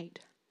love and hate.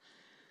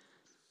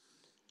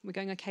 We're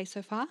going okay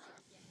so far?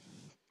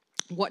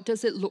 What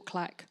does it look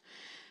like?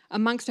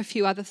 Amongst a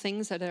few other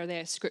things that are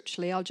there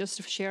scripturally, I'll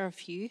just share a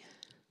few.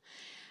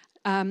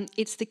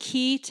 It's the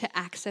key to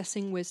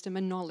accessing wisdom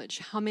and knowledge.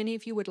 How many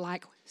of you would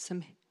like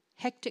some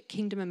hectic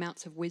kingdom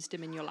amounts of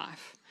wisdom in your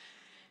life?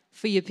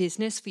 For your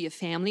business, for your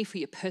family, for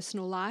your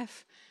personal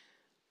life?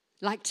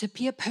 Like to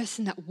be a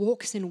person that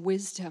walks in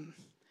wisdom.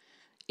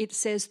 It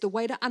says the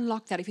way to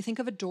unlock that, if you think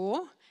of a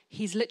door,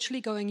 he's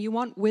literally going, you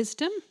want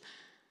wisdom?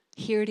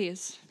 Here it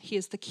is.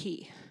 Here's the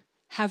key.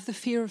 Have the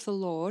fear of the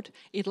Lord.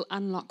 It'll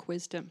unlock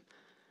wisdom.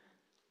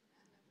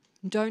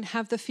 Don't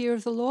have the fear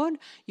of the Lord,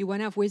 you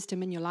won't have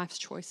wisdom in your life's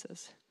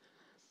choices.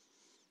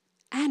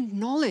 And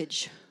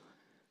knowledge.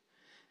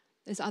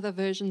 There's other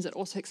versions that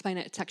also explain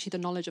it. It's actually the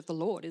knowledge of the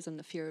Lord, isn't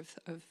the fear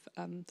of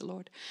the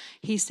Lord.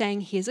 He's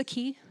saying, here's a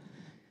key.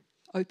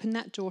 Open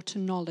that door to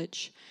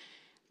knowledge.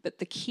 But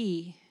the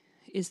key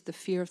is the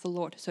fear of the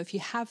Lord. So if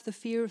you have the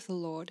fear of the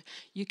Lord,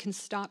 you can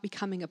start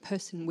becoming a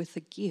person with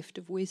the gift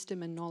of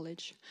wisdom and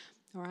knowledge.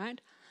 All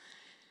right?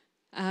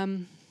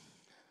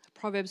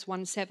 Proverbs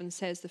 1:7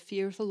 says, the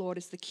fear of the Lord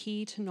is the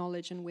key to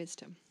knowledge and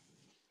wisdom.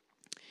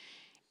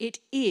 It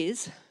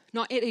is,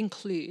 not it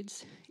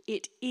includes,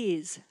 it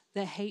is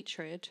the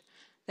hatred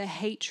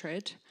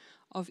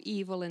of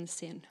evil and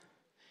sin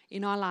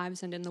in our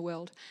lives and in the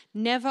world.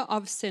 Never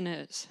of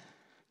sinners.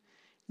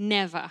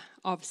 Never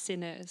of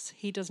sinners.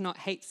 He does not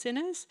hate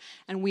sinners,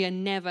 and we are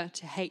never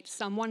to hate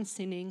someone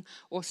sinning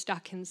or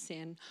stuck in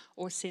sin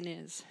or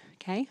sinners.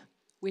 Okay?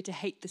 We're to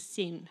hate the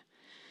sin.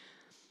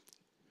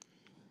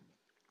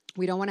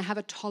 We don't want to have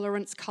a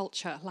tolerance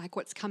culture like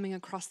what's coming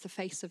across the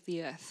face of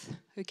the earth,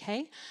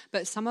 okay?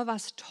 But some of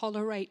us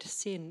tolerate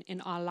sin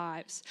in our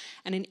lives.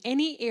 And in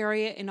any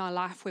area in our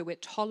life where we're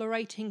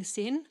tolerating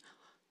sin,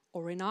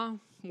 or in our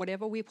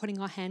whatever we're putting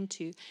our hand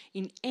to,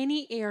 in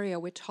any area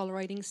we're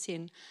tolerating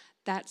sin,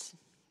 that's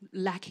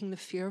lacking the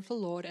fear of the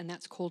Lord, and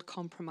that's called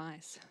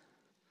compromise.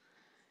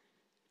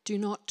 Do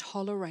not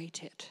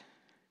tolerate it.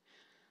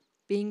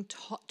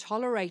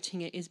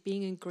 Tolerating it is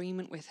being in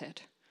agreement with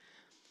it.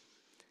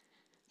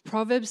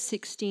 Proverbs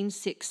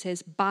 16:6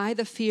 says, by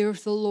the fear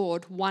of the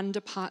Lord, one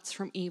departs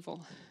from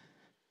evil.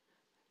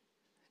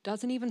 It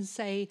doesn't even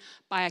say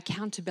by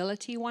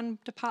accountability, one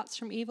departs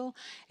from evil.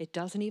 It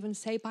doesn't even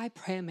say by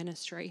prayer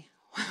ministry,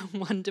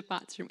 one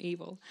departs from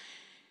evil.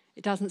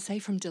 It doesn't say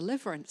from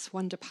deliverance,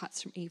 one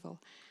departs from evil.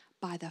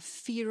 By the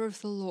fear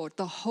of the Lord,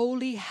 the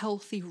holy,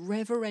 healthy,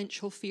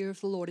 reverential fear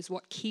of the Lord is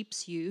what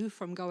keeps you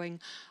from going,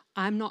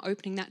 I'm not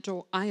opening that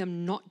door. I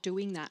am not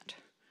doing that.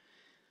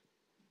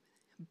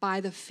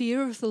 By the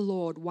fear of the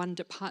Lord, one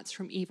departs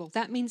from evil.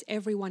 That means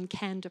everyone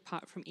can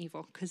depart from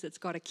evil because it's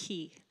got a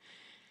key.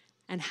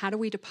 And how do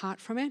we depart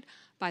from it?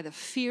 By the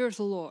fear of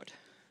the Lord.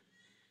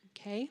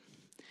 Okay?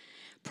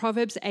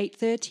 Proverbs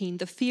 8:13,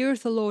 the fear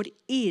of the Lord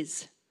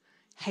is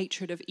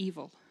hatred of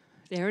evil.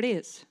 There it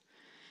is.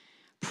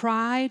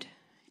 Pride,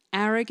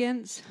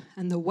 arrogance,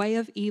 and the way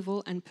of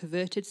evil and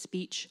perverted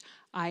speech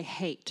I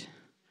hate.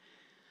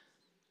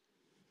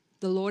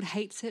 The Lord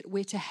hates it.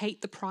 We're to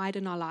hate the pride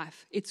in our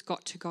life. It's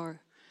got to go.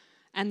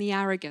 And the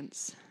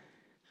arrogance.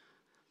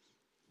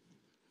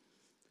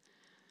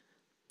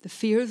 The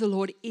fear of the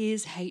Lord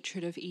is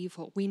hatred of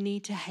evil. We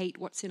need to hate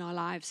what's in our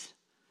lives.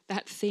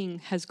 That thing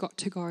has got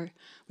to go.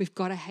 We've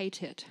got to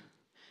hate it.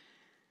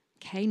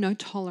 Okay, no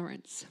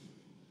tolerance.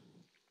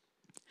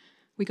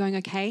 We going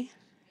okay?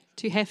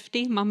 Too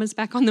hefty? Mama's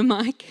back on the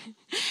mic.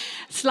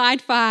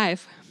 Slide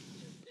 5.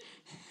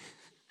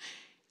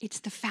 It's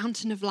the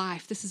fountain of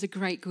life. This is a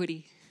great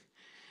goodie.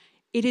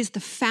 It is the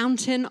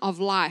fountain of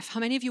life.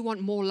 How many of you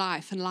want more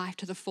life and life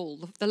to the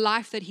full? The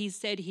life that he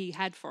said he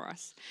had for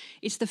us.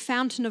 It's the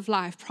fountain of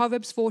life.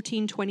 Proverbs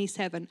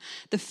 14:27.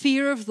 The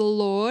fear of the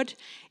Lord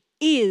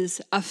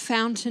is a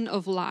fountain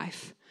of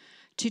life,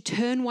 to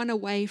turn one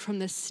away from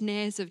the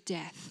snares of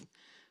death.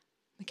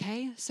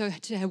 Okay, so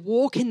to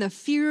walk in the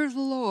fear of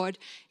the Lord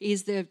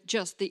is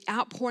just the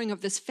outpouring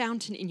of this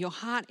fountain in your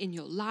heart, in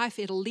your life.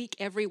 It'll leak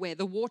everywhere.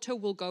 The water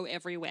will go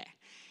everywhere.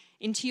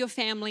 Into your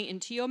family,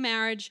 into your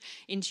marriage,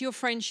 into your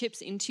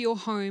friendships, into your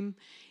home.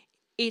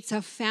 It's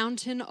a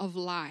fountain of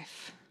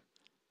life.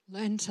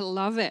 Learn to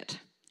love it.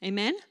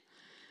 Amen?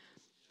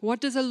 What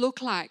does it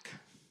look like?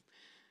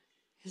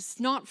 It's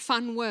not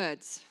fun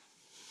words.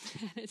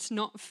 It's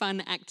not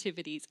fun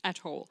activities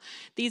at all.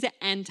 These are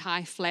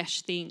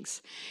anti-flesh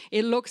things.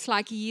 It looks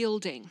like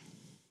yielding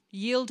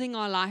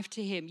our life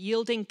to him,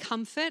 yielding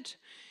comfort,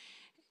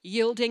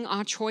 yielding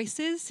our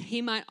choices. He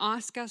might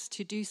ask us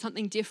to do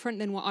something different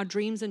than what our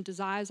dreams and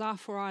desires are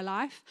for our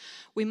life.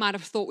 We might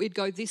have thought we'd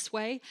go this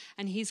way,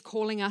 and he's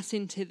calling us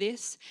into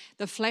this.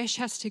 The flesh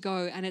has to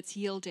go, and it's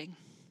yielding.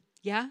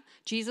 Yeah?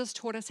 Jesus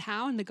taught us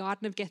how in the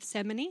Garden of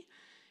Gethsemane.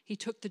 He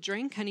took the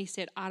drink and he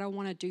said, I don't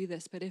want to do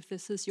this, but if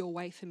this is your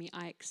way for me,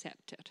 I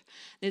accept it.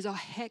 There's a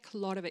heck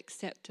lot of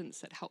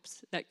acceptance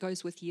that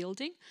goes with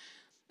yielding,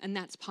 and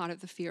that's part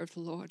of the fear of the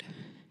Lord.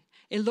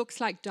 It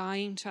looks like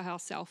dying to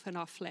ourselves and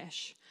our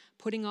flesh,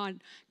 putting our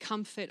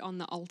comfort on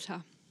the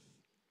altar.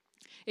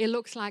 It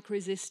looks like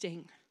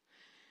resisting.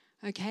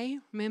 Okay?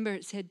 Remember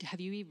it said,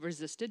 have you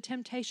resisted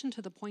temptation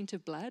to the point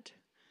of blood?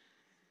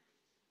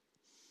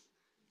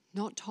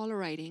 Not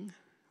tolerating,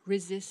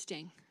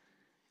 resisting.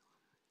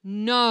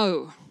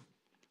 No,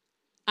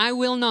 I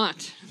will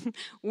not.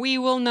 We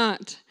will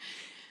not.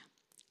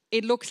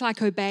 It looks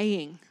like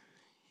obeying.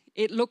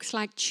 It looks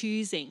like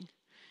choosing.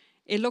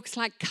 It looks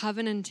like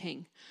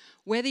covenanting.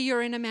 Whether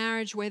you're in a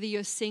marriage, whether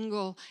you're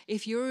single,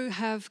 if you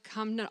have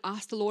come to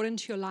ask the Lord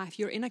into your life,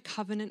 you're in a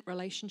covenant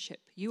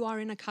relationship. You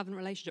are in a covenant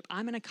relationship.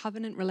 I'm in a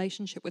covenant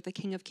relationship with the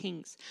King of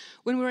Kings.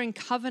 When we're in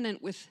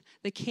covenant with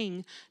the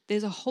King,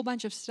 there's a whole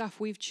bunch of stuff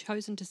we've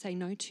chosen to say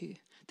no to.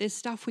 There's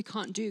stuff we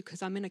can't do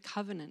because I'm in a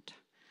covenant.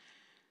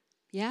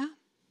 Yeah?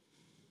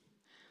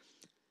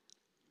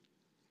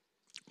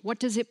 What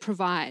does it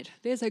provide?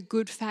 There's a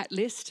good fat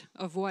list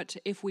of what,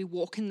 if we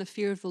walk in the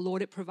fear of the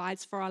Lord, it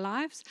provides for our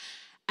lives.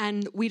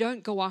 And we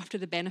don't go after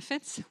the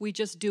benefits. We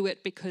just do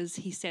it because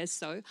he says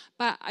so.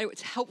 But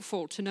it's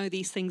helpful to know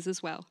these things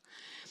as well.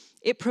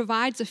 It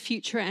provides a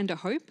future and a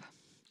hope.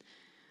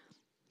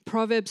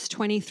 Proverbs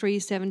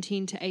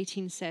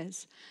 23:17-18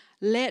 says,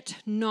 let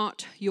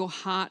not your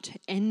heart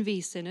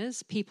envy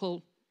sinners,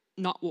 people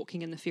not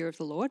walking in the fear of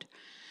the Lord,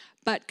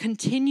 but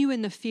continue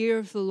in the fear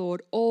of the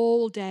Lord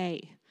all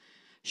day.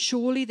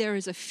 Surely there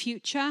is a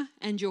future,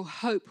 and your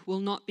hope will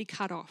not be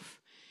cut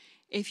off.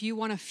 If you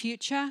want a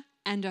future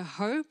and a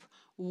hope,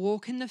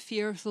 walk in the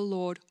fear of the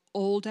Lord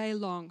all day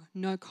long,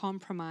 no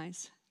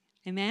compromise.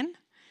 Amen?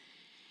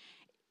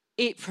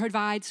 It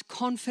provides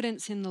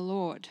confidence in the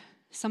Lord.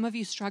 Some of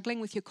you struggling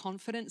with your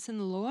confidence in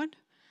the Lord?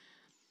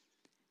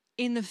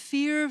 In the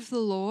fear of the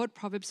Lord,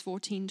 Proverbs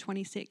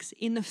 14:26,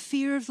 in the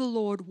fear of the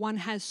Lord, one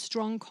has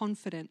strong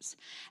confidence,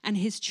 and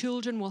his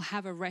children will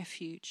have a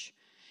refuge.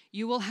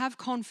 You will have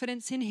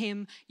confidence in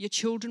him, your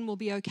children will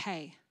be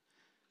okay.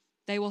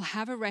 They will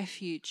have a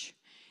refuge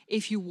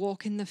if you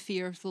walk in the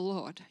fear of the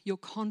Lord. Your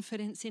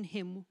confidence in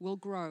him will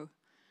grow.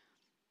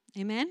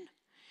 Amen?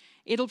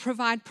 It'll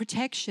provide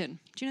protection.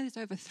 Do you know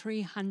there's over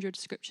 300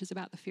 scriptures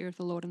about the fear of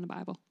the Lord in the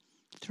Bible?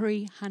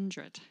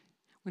 300.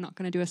 We're not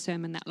going to do a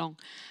sermon that long.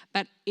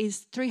 But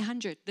is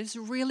 300. This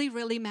really,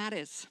 really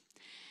matters.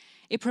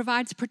 It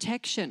provides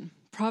protection.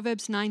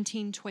 Proverbs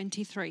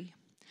 19:23.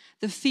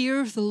 The fear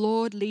of the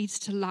Lord leads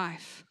to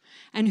life,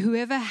 and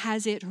whoever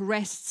has it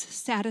rests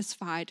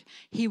satisfied.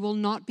 He will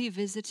not be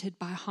visited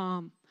by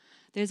harm.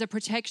 There's a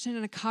protection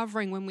and a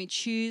covering when we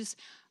choose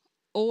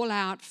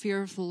all-out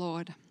fear of the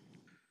Lord.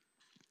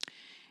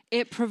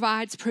 It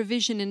provides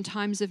provision in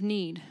times of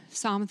need.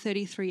 Psalm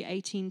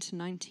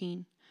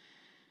 33:18-19.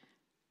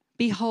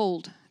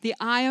 Behold, the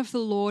eye of the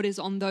Lord is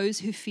on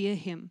those who fear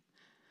him,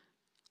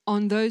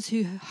 on those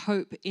who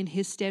hope in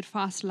his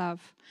steadfast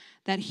love,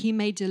 that he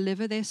may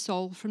deliver their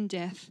soul from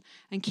death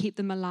and keep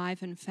them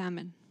alive in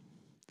famine.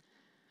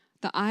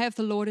 The eye of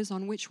the Lord is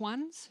on which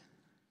ones?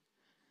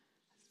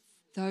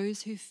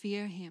 Those who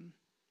fear him.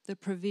 The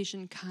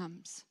provision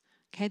comes.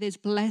 Okay, there's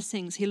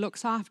blessings. He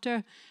looks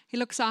after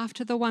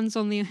the ones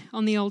on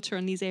the altar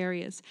in these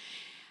areas.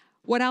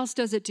 What else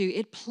does it do?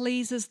 It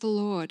pleases the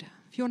Lord.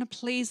 If you want to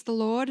please the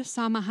Lord,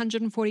 Psalm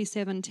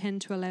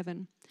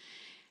 147:10-11.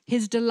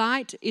 His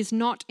delight is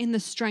not in the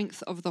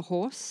strength of the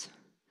horse,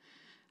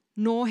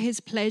 nor his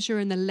pleasure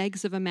in the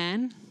legs of a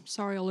man.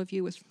 Sorry, all of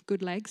you with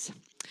good legs.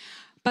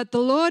 But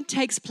the Lord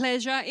takes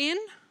pleasure in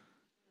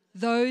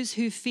those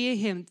who fear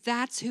him.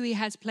 That's who he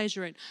has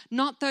pleasure in.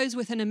 Not those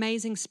with an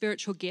amazing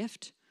spiritual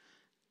gift.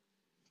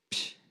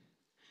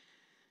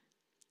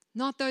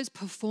 Not those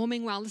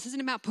performing well. This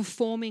isn't about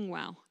performing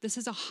well. This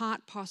is a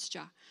heart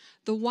posture.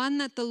 The one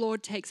that the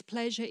Lord takes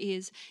pleasure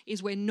is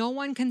where no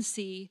one can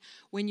see.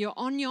 When you're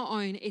on your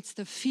own, it's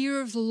the fear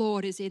of the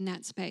Lord is in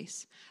that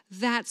space.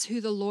 That's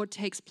who the Lord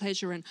takes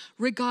pleasure in,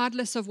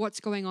 regardless of what's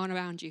going on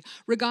around you,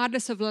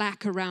 regardless of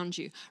lack around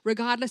you,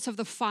 regardless of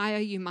the fire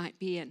you might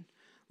be in,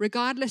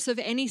 regardless of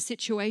any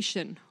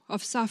situation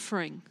of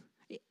suffering,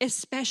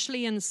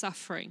 especially in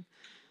suffering.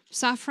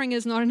 Suffering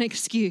is not an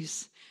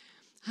excuse.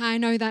 I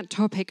know that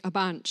topic a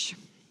bunch.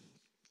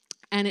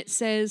 And it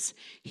says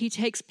he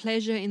takes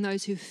pleasure in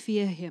those who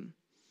fear him.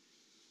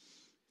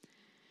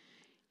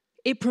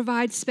 It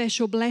provides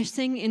special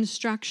blessing,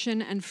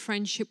 instruction, and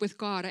friendship with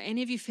God. Are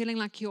any of you feeling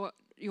like your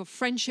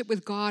friendship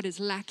with God is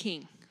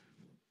lacking?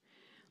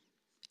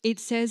 It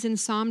says in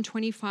Psalm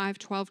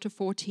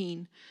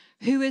 25:12-14,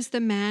 who is the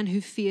man who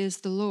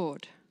fears the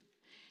Lord?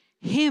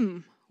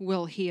 Him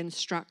will he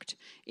instruct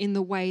in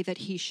the way that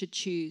he should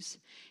choose.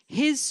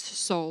 His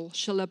soul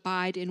shall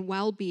abide in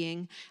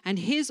well-being, and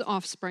his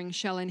offspring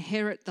shall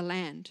inherit the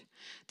land.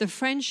 The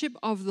friendship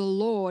of the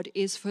Lord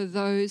is for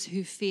those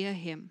who fear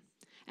him,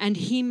 and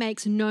he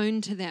makes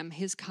known to them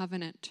his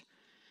covenant.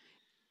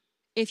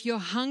 If you're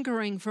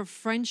hungering for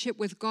friendship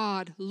with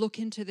God, look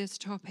into this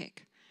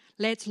topic.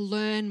 Let's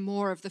learn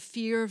more of the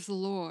fear of the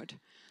Lord.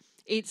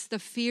 It's the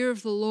fear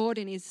of the Lord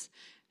and his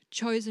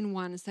chosen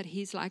ones that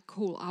he's like,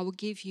 cool, I will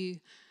give you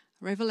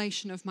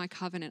revelation of my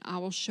covenant. I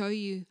will show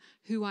you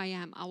who I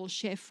am. I will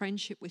share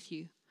friendship with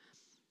you.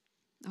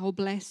 I will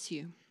bless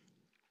you.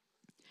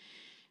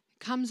 It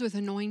comes with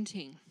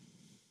anointing.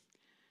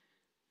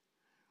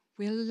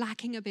 We're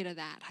lacking a bit of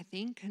that, I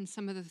think, and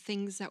some of the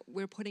things that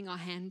we're putting our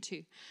hand to.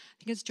 I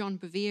think it's John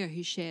Bevere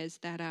who shares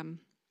that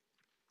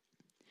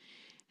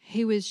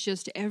he was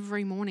just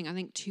every morning, I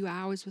think 2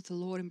 hours with the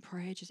Lord in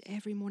prayer, just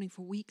every morning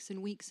for weeks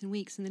and weeks and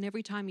weeks. And then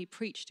every time he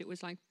preached, it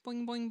was like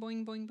boing, boing,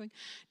 boing, boing, boing.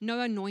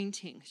 No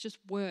anointing. It's just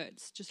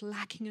words, just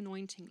lacking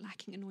anointing,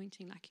 lacking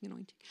anointing, lacking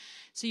anointing.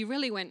 So you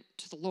really went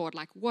to the Lord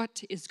like,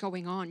 what is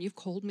going on? You've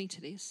called me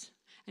to this.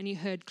 And you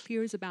heard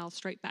clear as a bell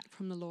straight back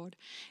from the Lord.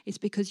 It's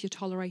because you're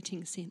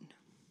tolerating sin.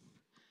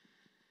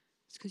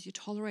 It's because you're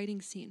tolerating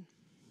sin.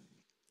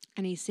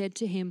 And he said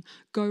to him,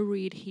 go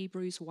read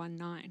Hebrews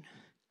 1:9.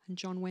 And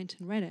John went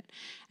and read it.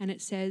 And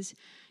it says,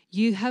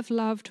 you have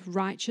loved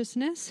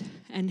righteousness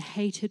and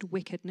hated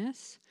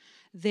wickedness.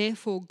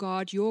 Therefore,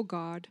 God, your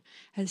God,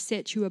 has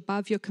set you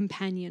above your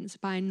companions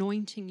by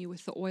anointing you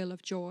with the oil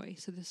of joy.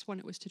 So this one,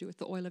 it was to do with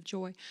the oil of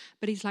joy.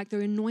 But he's like,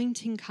 the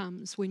anointing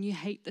comes when you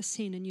hate the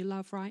sin and you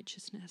love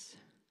righteousness.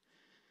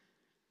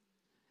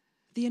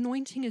 The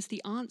anointing is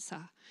the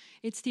answer.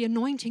 It's the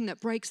anointing that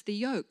breaks the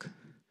yoke.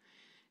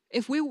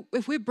 If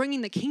we're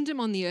bringing the kingdom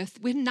on the earth,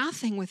 we're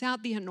nothing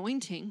without the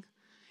anointing.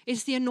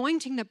 It's the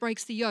anointing that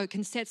breaks the yoke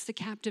and sets the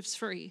captives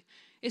free.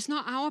 It's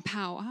not our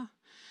power.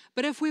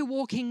 But if we're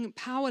walking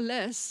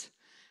powerless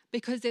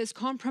because there's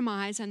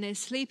compromise and there's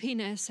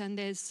sleepiness and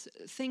there's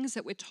things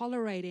that we're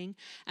tolerating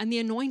and the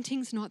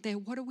anointing's not there,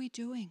 what are we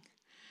doing?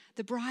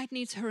 The bride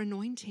needs her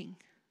anointing.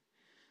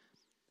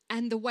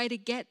 And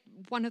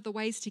one of the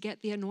ways to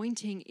get the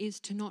anointing is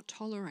to not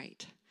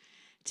tolerate,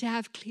 to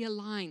have clear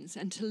lines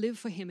and to live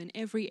for him in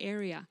every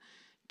area,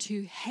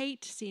 to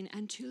hate sin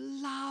and to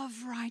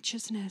love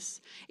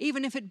righteousness,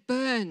 even if it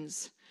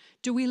burns.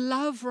 Do we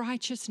love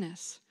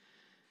righteousness?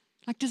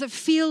 Like, does it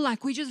feel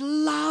like we just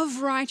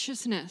love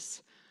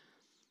righteousness?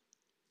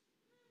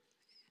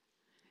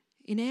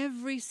 In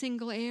every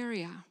single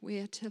area,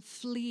 we're to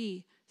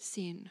flee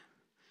sin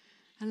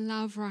and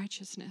love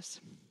righteousness.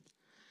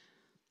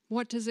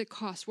 What does it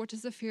cost? What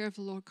does the fear of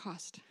the Lord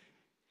cost?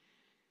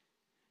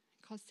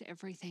 It costs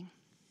everything.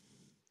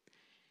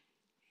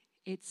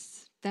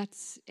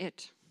 That's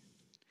it.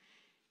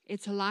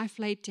 It's a life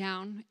laid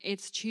down.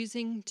 It's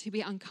choosing to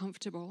be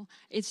uncomfortable.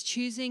 It's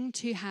choosing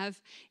to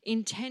have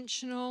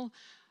intentional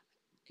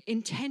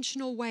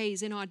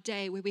ways in our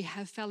day where we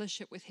have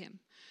fellowship with him.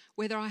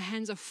 Whether our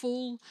hands are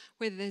full,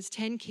 whether there's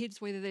 10 kids,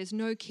 whether there's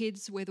no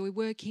kids, whether we're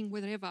working,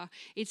 whatever.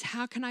 It's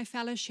how can I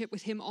fellowship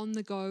with him on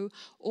the go,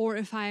 or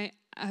if I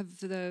have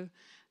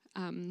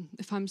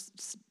if I'm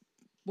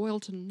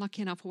spoiled and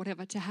lucky enough or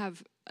whatever to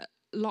have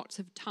lots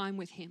of time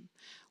with him.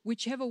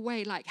 Whichever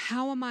way, like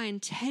how am I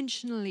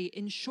intentionally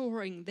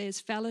ensuring there's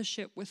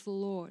fellowship with the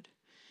Lord?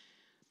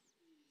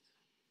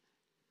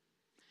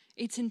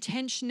 It's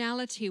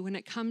intentionality when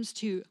it comes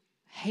to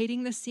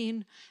hating the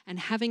sin and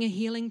having a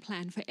healing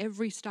plan for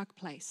every stuck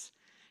place,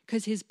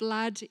 because his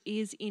blood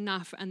is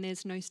enough and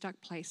there's no stuck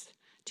place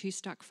too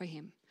stuck for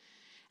him.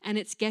 And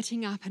it's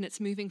getting up and it's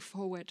moving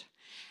forward,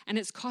 and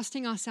it's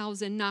costing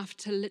ourselves enough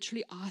to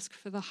literally ask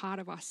for the heart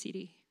of our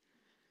city.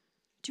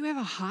 Do you have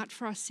a heart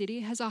for our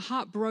city? Has our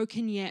heart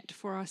broken yet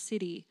for our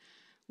city,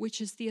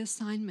 which is the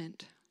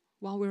assignment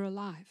while we're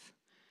alive?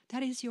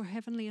 That is your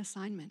heavenly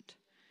assignment.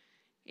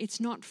 It's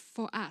not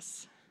for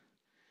us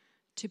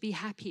to be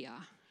happier,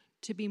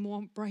 to be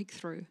more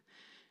breakthrough.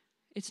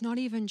 It's not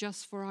even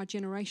just for our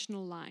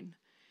generational line.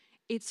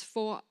 It's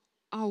for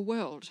our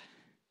world.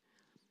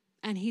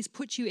 And he's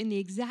put you in the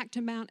exact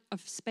amount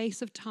of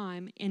space of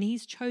time, and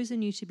he's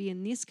chosen you to be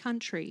in this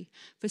country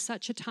for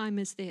such a time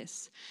as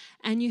this.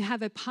 And you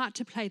have a part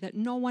to play that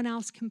no one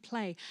else can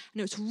play.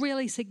 And it's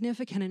really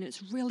significant and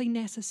it's really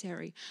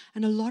necessary.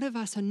 And a lot of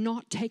us are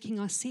not taking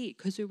our seat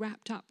because we're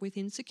wrapped up with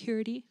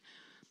insecurity,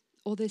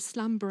 or there's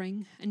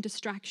slumbering and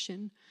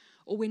distraction,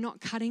 or we're not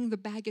cutting the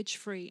baggage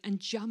free and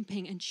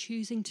jumping and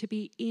choosing to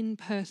be in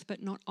Perth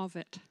but not of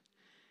it.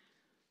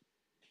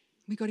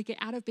 We've got to get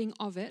out of being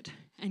of it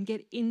and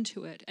get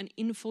into it and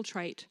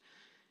infiltrate.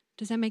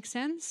 Does that make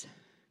sense?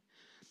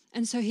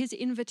 And so his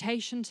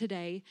invitation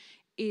today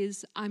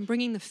is, I'm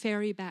bringing the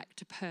ferry back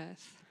to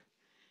Perth.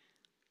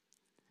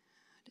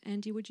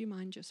 Andy, would you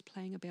mind just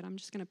playing a bit? I'm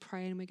just going to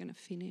pray and we're going to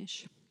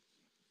finish.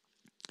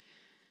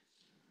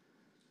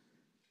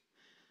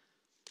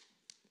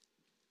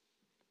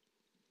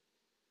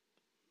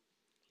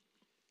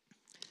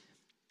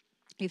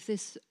 If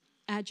this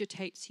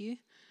agitates you,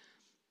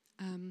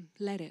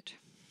 let it.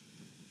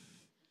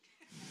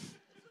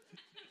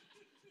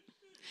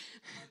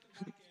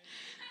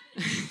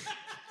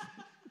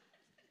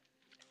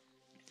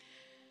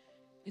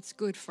 It's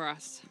good for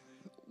us.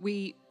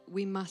 We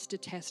must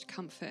detest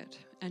comfort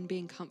and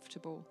being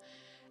comfortable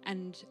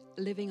and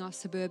living our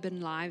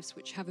suburban lives,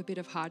 which have a bit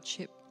of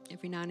hardship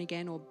every now and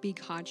again, or big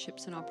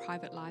hardships in our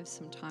private lives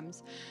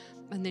sometimes,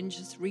 and then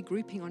just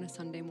regrouping on a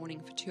Sunday morning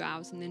for 2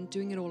 hours and then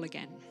doing it all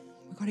again.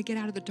 We've got to get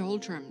out of the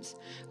doldrums.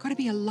 We've got to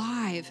be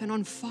alive and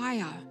on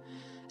fire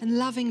and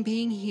loving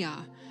being here,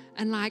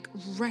 and like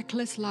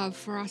reckless love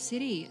for our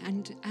city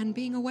and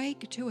being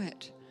awake to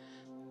it.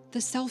 The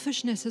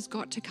selfishness has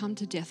got to come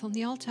to death on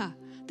the altar.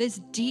 There's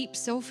deep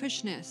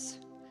selfishness.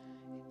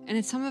 And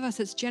in some of us,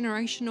 it's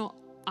generational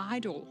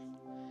idol.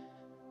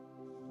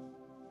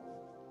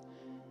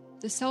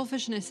 The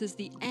selfishness is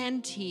the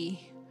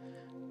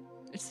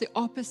it's the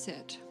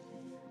opposite.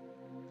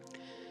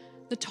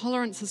 The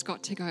tolerance has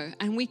got to go,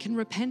 and we can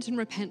repent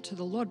to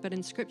the Lord, but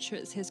in Scripture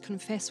it says,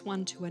 confess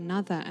one to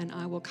another and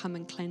I will come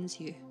and cleanse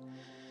you.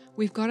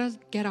 We've got to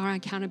get our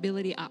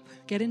accountability up,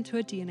 get into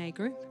a DNA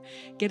group,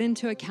 get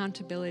into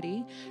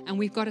accountability, and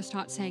we've got to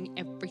start saying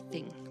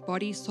everything,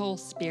 body, soul,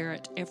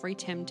 spirit, every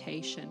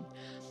temptation.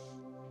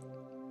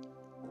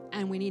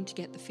 And we need to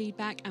get the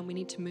feedback, and we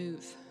need to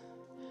move.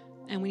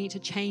 And we need to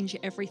change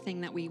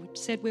everything that we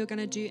said we were going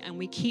to do, and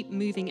we keep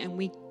moving,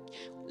 and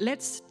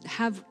let's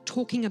have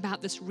talking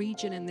about this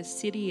region and this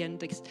city and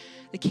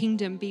the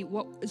kingdom be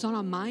what is on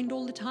our mind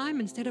all the time,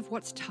 instead of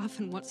what's tough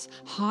and what's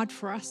hard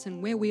for us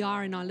and where we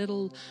are in our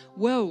little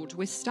world.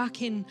 We're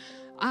stuck in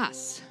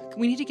us.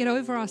 We need to get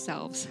over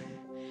ourselves.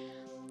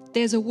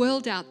 There's a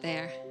world out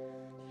there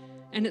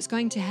and it's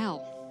going to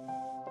hell.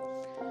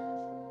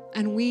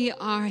 And we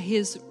are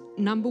his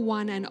number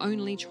one and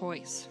only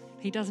choice.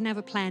 He doesn't have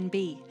a plan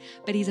B,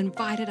 but he's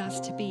invited us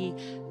to be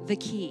the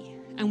key.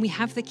 And we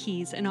have the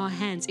keys in our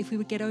hands if we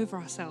would get over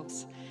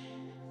ourselves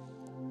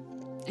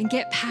and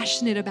get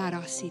passionate about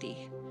our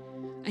city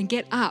and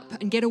get up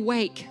and get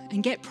awake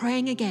and get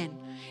praying again.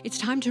 It's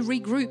time to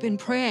regroup in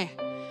prayer.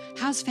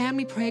 How's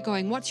family prayer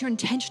going? What's your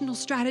intentional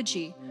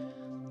strategy?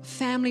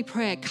 Family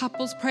prayer,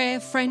 couples prayer,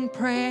 friend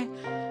prayer.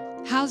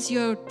 How's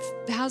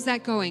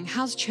that going?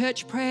 How's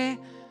church prayer?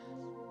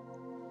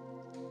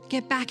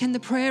 Get back in the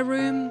prayer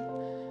room.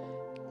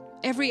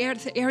 Every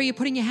area you're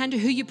putting your hand to,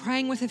 who you're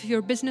praying with. If you're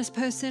a business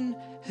person,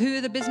 who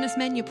are the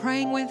businessmen you're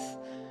praying with?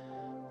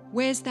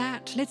 Where's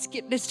that?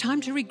 It's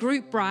time to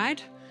regroup,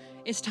 bride.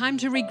 It's time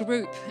to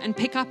regroup and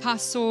pick up our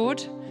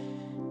sword.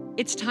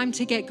 It's time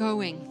to get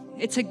going.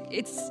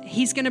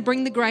 He's going to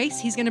bring the grace.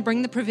 He's going to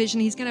bring the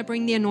provision. He's going to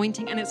bring the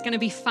anointing, and it's going to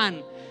be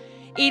fun.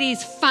 It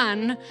is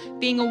fun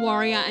being a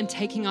warrior and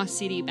taking our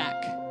city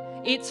back.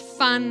 It's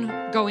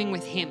fun going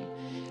with him.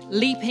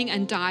 leaping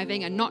and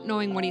diving and not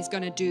knowing what he's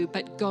going to do,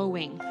 but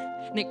going.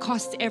 And it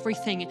costs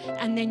everything.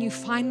 And then you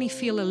finally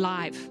feel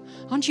alive.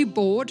 Aren't you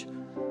bored?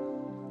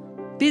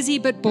 Busy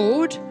but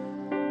bored?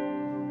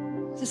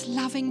 Just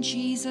loving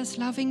Jesus,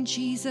 loving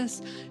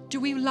Jesus. Do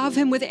we love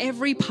him with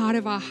every part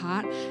of our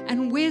heart?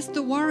 And where's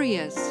the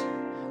warriors?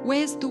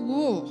 Where's the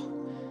war?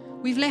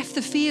 We've left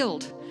the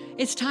field.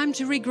 It's time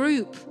to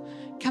regroup.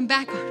 Come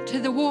back to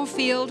the war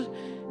field.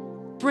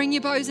 Bring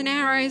your bows and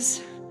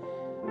arrows.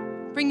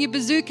 Bring your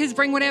bazookas.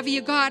 Bring whatever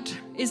you got.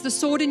 Is the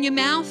sword in your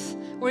mouth,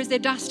 or is there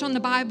dust on the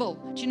Bible?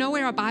 Do you know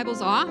where our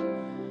Bibles are?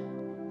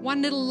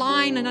 One little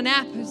line and an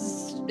app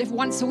if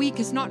once a week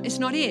is not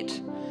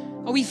it.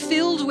 Are we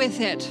filled with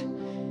it?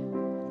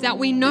 That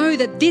we know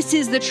that this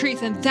is the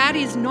truth and that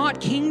is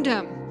not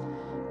kingdom.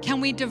 Can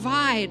we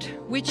divide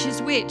which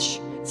is which?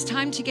 It's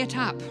time to get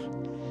up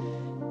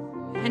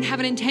and have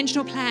an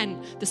intentional plan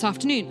this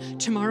afternoon,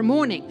 tomorrow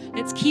morning.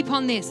 Let's keep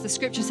on this. The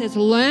scripture says,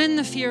 learn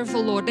the fear of the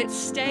Lord. Let's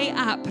stay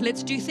up.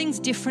 Let's do things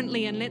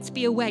differently and let's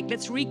be awake.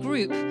 Let's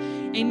regroup.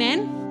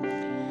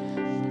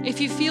 Amen?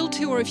 If you feel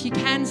to or if you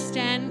can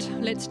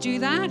stand, let's do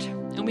that.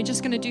 And we're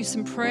just going to do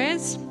some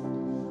prayers.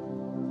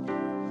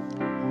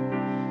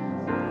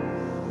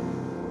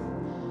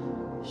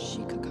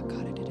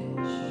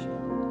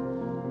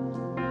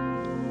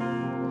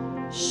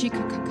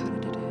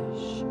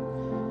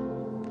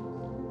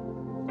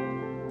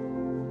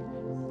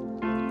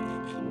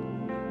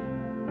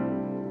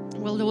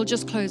 Well, we'll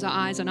just close our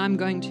eyes, and I'm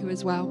going to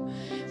as well.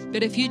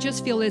 But if you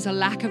just feel there's a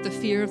lack of the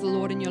fear of the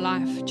Lord in your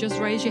life, just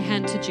raise your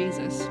hand to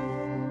Jesus.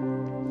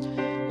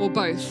 Or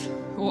both,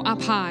 or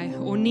up high,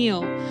 or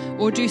kneel,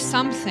 or do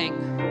something.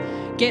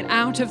 Get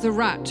out of the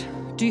rut.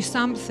 Do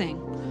something.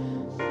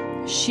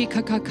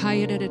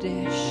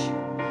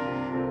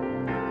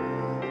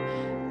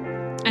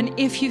 And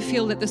if you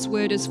feel that this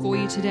word is for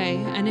you today,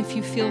 and if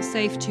you feel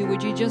safe to,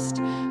 would you just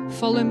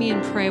follow me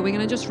in prayer? We're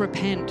going to just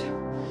repent.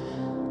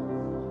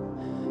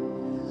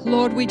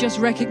 Lord, we just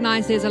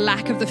recognize there's a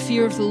lack of the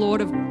fear of the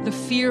Lord,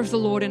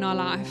 in our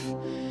life.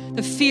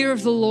 The fear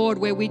of the Lord,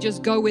 where we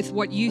just go with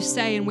what you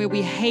say and where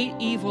we hate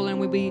evil and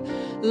where we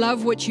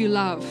love what you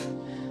love.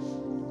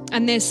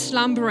 And there's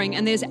slumbering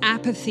and there's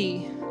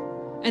apathy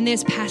and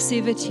there's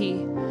passivity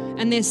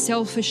and there's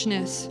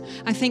selfishness.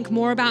 I think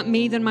more about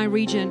me than my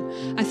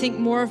region. I think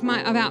more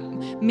about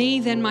me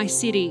than my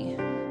city.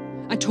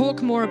 I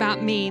talk more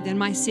about me than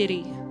my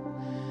city.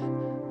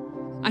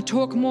 I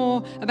talk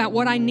more about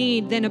what I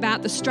need than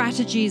about the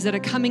strategies that are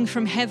coming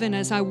from heaven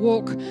as I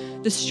walk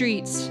the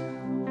streets.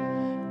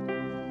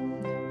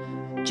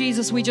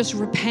 Jesus, we just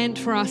repent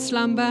for our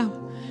slumber,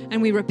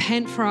 and we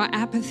repent for our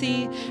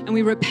apathy, and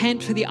we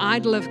repent for the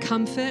idol of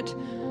comfort,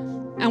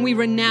 and we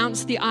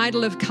renounce the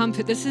idol of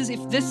comfort.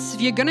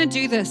 If you're going to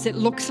do this, it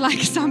looks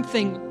like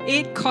something.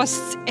 It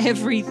costs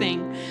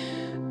everything.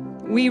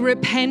 We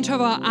repent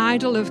of our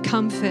idol of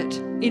comfort.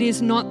 It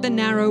is not the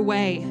narrow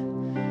way.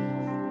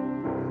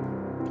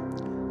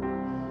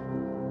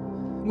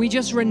 We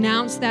just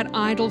renounce that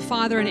idol,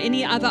 Father, and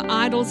any other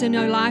idols in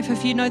your life.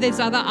 If you know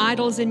there's other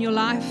idols in your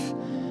life,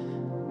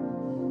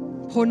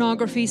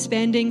 pornography,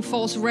 spending,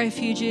 false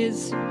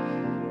refuges,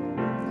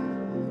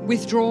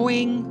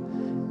 withdrawing,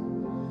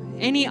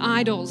 any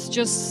idols,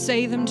 just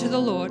say them to the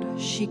Lord.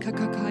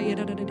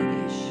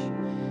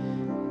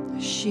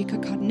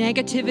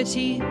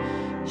 Negativity,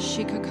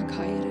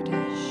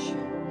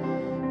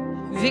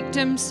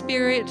 victim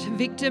spirit,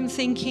 victim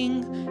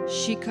thinking,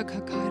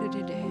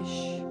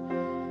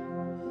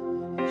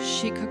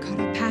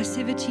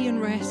 passivity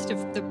and rest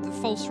of the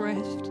false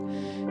rest.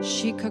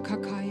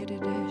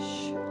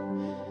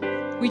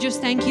 We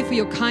just thank you for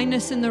your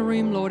kindness in the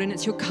room, Lord, and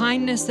it's your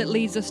kindness that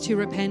leads us to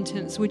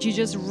repentance. Would you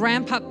just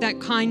ramp up that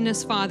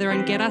kindness, Father,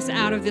 and get us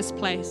out of this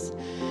place?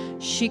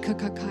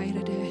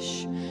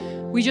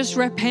 We just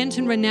repent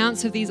and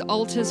renounce of these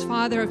altars,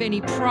 Father, of any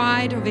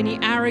pride, of any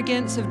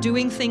arrogance, of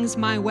doing things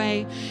my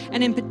way,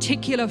 and in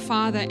particular,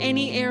 Father,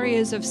 any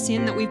areas of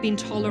sin that we've been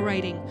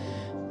tolerating.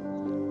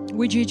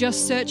 Would you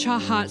just search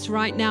our hearts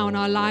right now in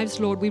our lives,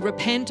 Lord? We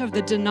repent of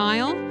the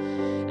denial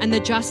and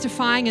the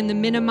justifying and the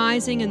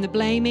minimizing and the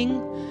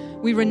blaming.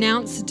 We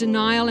renounce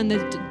denial and the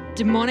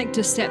demonic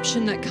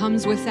deception that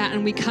comes with that,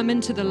 and we come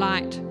into the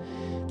light.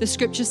 The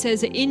scripture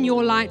says that in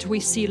your light we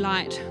see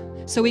light.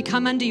 So we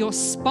come under your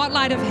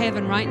spotlight of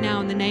heaven right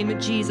now in the name of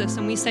Jesus,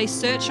 and we say,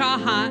 search our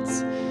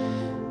hearts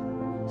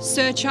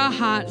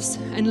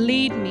and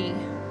lead me.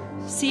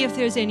 See if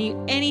there's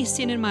any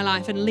sin in my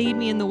life and lead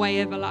me in the way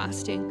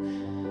everlasting.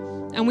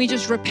 And we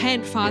just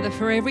repent, Father,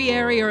 for every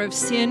area of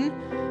sin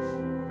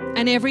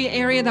and every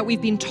area that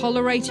we've been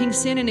tolerating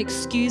sin and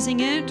excusing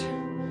it.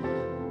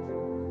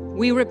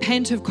 We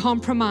repent of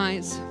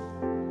compromise.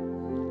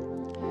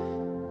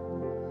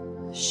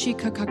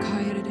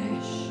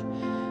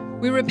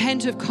 We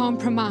repent of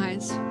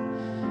compromise.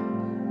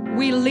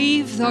 We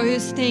leave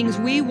those things.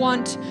 We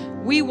want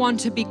We want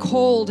to be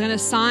called and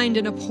assigned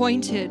and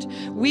appointed.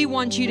 We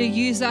want you to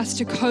use us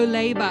to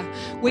co-labor,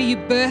 where you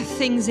birth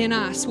things in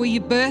us,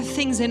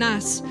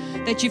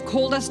 that you've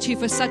called us to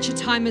for such a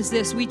time as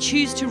this. We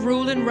choose to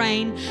rule and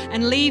reign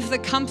and leave the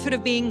comfort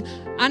of being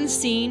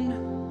unseen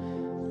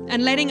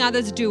and letting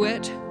others do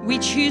it. We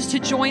choose to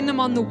join them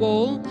on the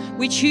wall.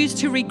 We choose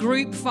to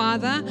regroup,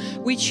 Father.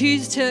 We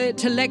choose to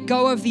let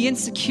go of the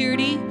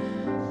insecurity.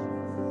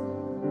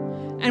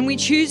 And we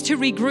choose to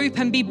regroup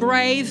and be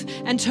brave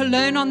and to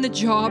learn on the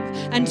job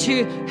and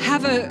to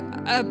have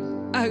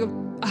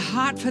a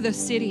heart for the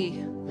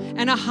city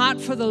and a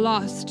heart for the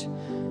lost.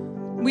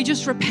 We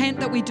just repent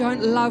that we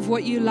don't love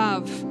what you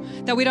love,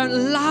 that we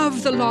don't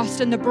love the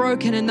lost and the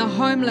broken and the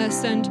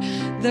homeless and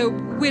the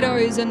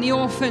widows and the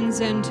orphans,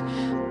 and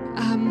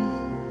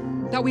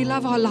that we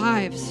love our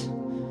lives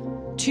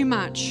too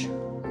much.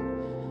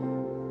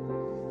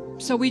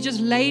 So we just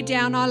lay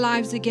down our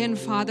lives again,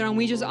 Father, and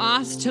we just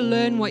ask to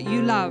learn what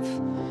you love.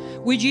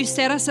 Would you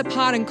set us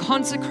apart and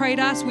consecrate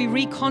us? We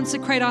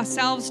reconsecrate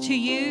ourselves to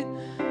you.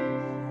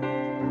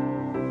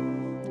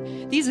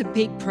 These are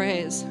big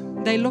prayers.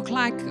 They look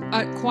like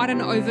quite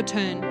an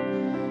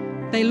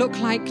overturn. They look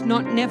like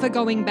never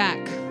going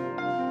back.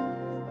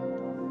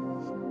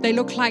 They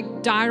look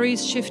like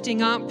diaries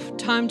shifting up,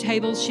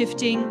 timetables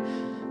shifting.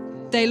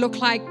 They look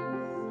like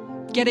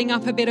getting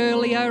up a bit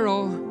earlier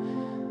or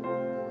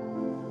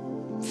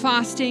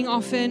fasting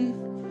often.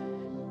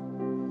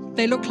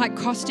 They look like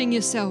costing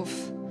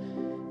yourself.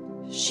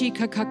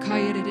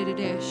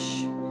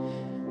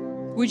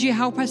 Would you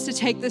help us to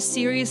take this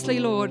seriously,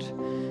 Lord?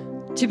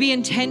 To be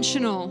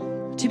intentional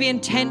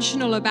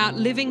about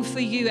living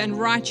for you and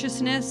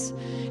righteousness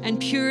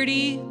and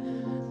purity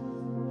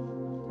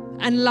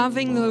and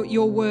loving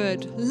your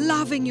word,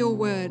 living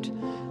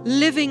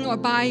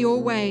by your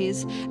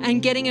ways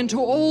and getting into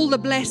all the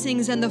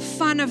blessings and the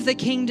fun of the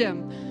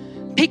kingdom,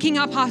 picking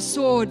up our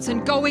swords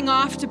and going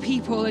after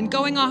people and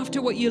going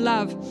after what you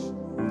love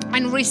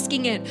and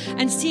risking it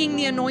and seeing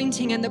the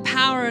anointing and the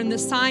power and the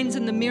signs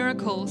and the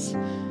miracles.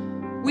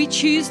 We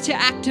choose to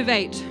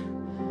activate.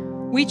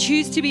 We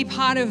choose to be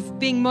part of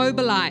being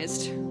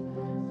mobilized.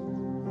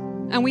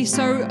 And we're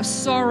so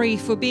sorry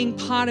for being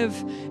part of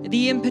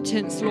the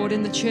impotence, Lord,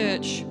 in the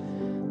church.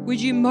 Would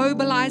you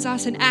mobilize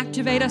us and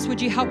activate us? Would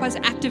you help us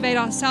activate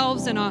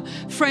ourselves and our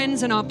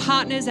friends and our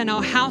partners and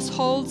our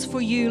households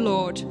for you,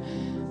 Lord?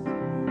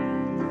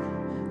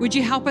 Would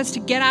you help us to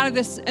get out of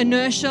this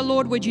inertia,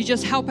 Lord? Would you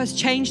just help us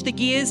change the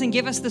gears and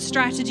give us the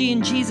strategy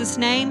in Jesus'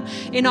 name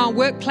in our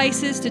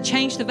workplaces to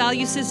change the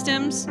value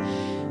systems?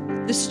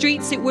 The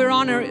streets that we're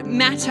on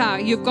matter.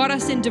 You've got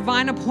us in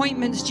divine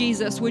appointments,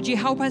 Jesus. Would you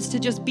help us to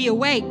just be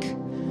awake?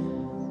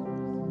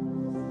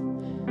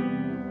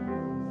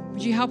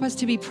 Would you help us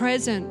to be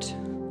present?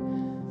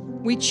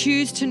 We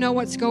choose to know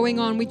what's going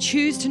on. We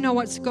choose to know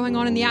what's going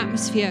on in the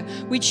atmosphere.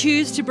 We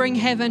choose to bring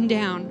heaven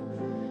down.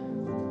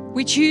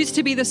 We choose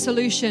to be the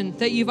solution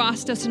that you've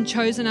asked us and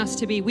chosen us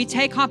to be. We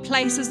take our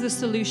place as the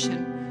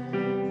solution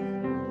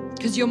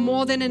because you're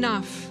more than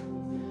enough.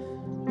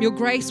 Your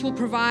grace will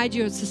provide,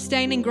 your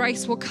sustaining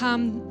grace will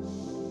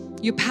come,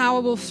 your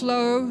power will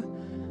flow.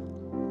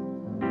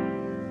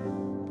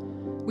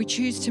 We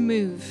choose to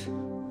move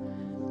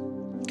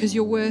because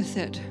you're worth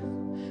it.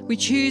 We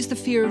choose the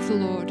fear of the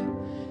Lord.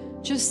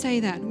 Just say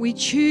that. We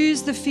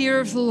choose the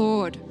fear of the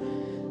Lord.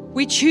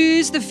 We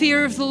choose the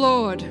fear of the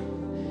Lord.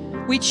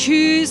 We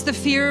choose the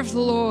fear of the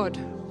Lord.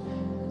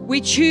 We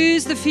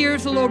choose the fear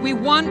of the Lord. We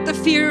want the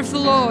fear of the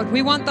Lord.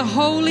 We want the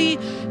holy,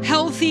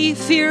 healthy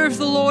fear of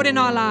the Lord in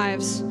our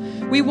lives.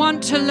 We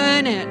want to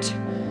learn it.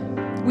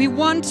 We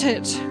want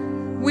it.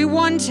 We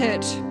want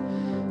it.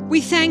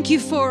 We thank you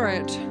for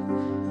it.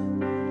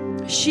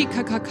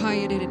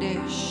 Shikakakaya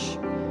dedesh.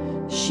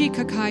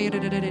 Shikakaya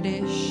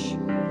dedesh.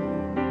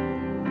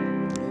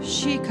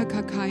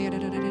 Shikakakaya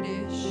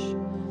dedesh.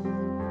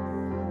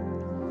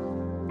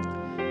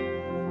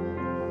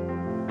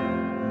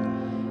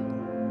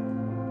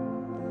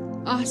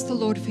 Ask the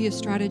Lord for your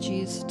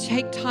strategies.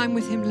 Take time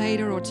with Him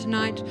later or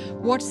tonight.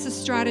 What's the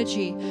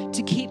strategy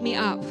to keep me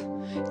up?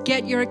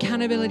 Get your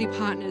accountability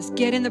partners.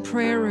 Get in the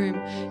prayer room.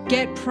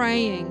 Get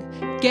praying.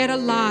 Get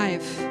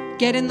alive.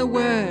 Get in the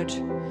Word.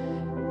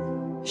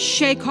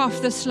 Shake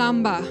off the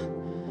slumber.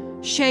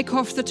 Shake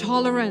off the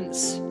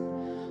tolerance.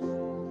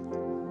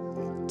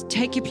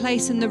 Take your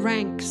place in the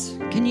ranks.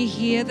 Can you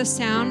hear the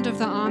sound of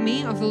the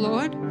army of the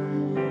Lord?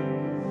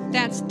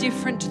 That's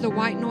different to the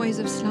white noise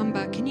of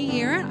slumber. Can you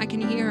hear it? I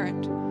can hear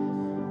it.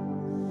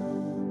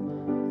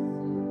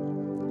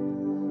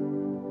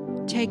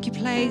 Take your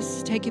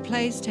place, take your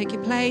place, take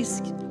your place.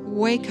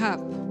 Wake up.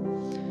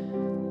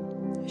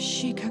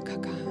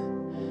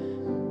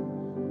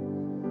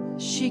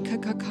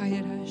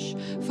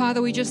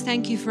 Father, we just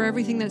thank you for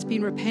everything that's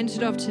been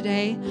repented of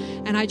today.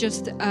 And I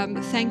just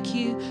thank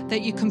you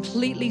that you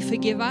completely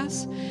forgive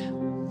us.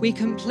 We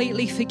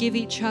completely forgive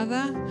each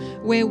other.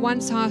 Where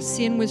once our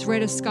sin was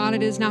red as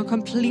scarlet, it is now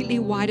completely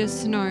white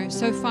as snow.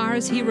 So far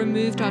as He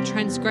removed our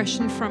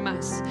transgression from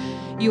us.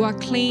 You are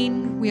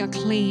clean, we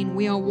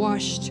are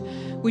washed.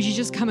 Would you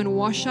just come and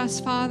wash us,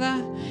 Father,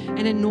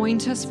 and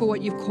anoint us for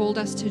what you've called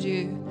us to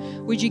do?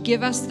 Would you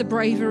give us the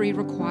bravery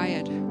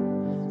required?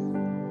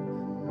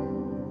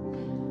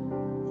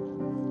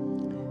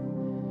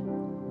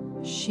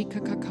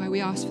 We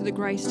ask for the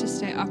grace to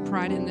stay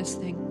upright in this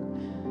thing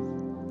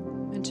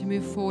and to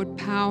move forward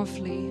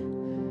powerfully.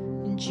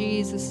 In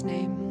Jesus'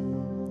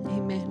 name,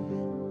 amen.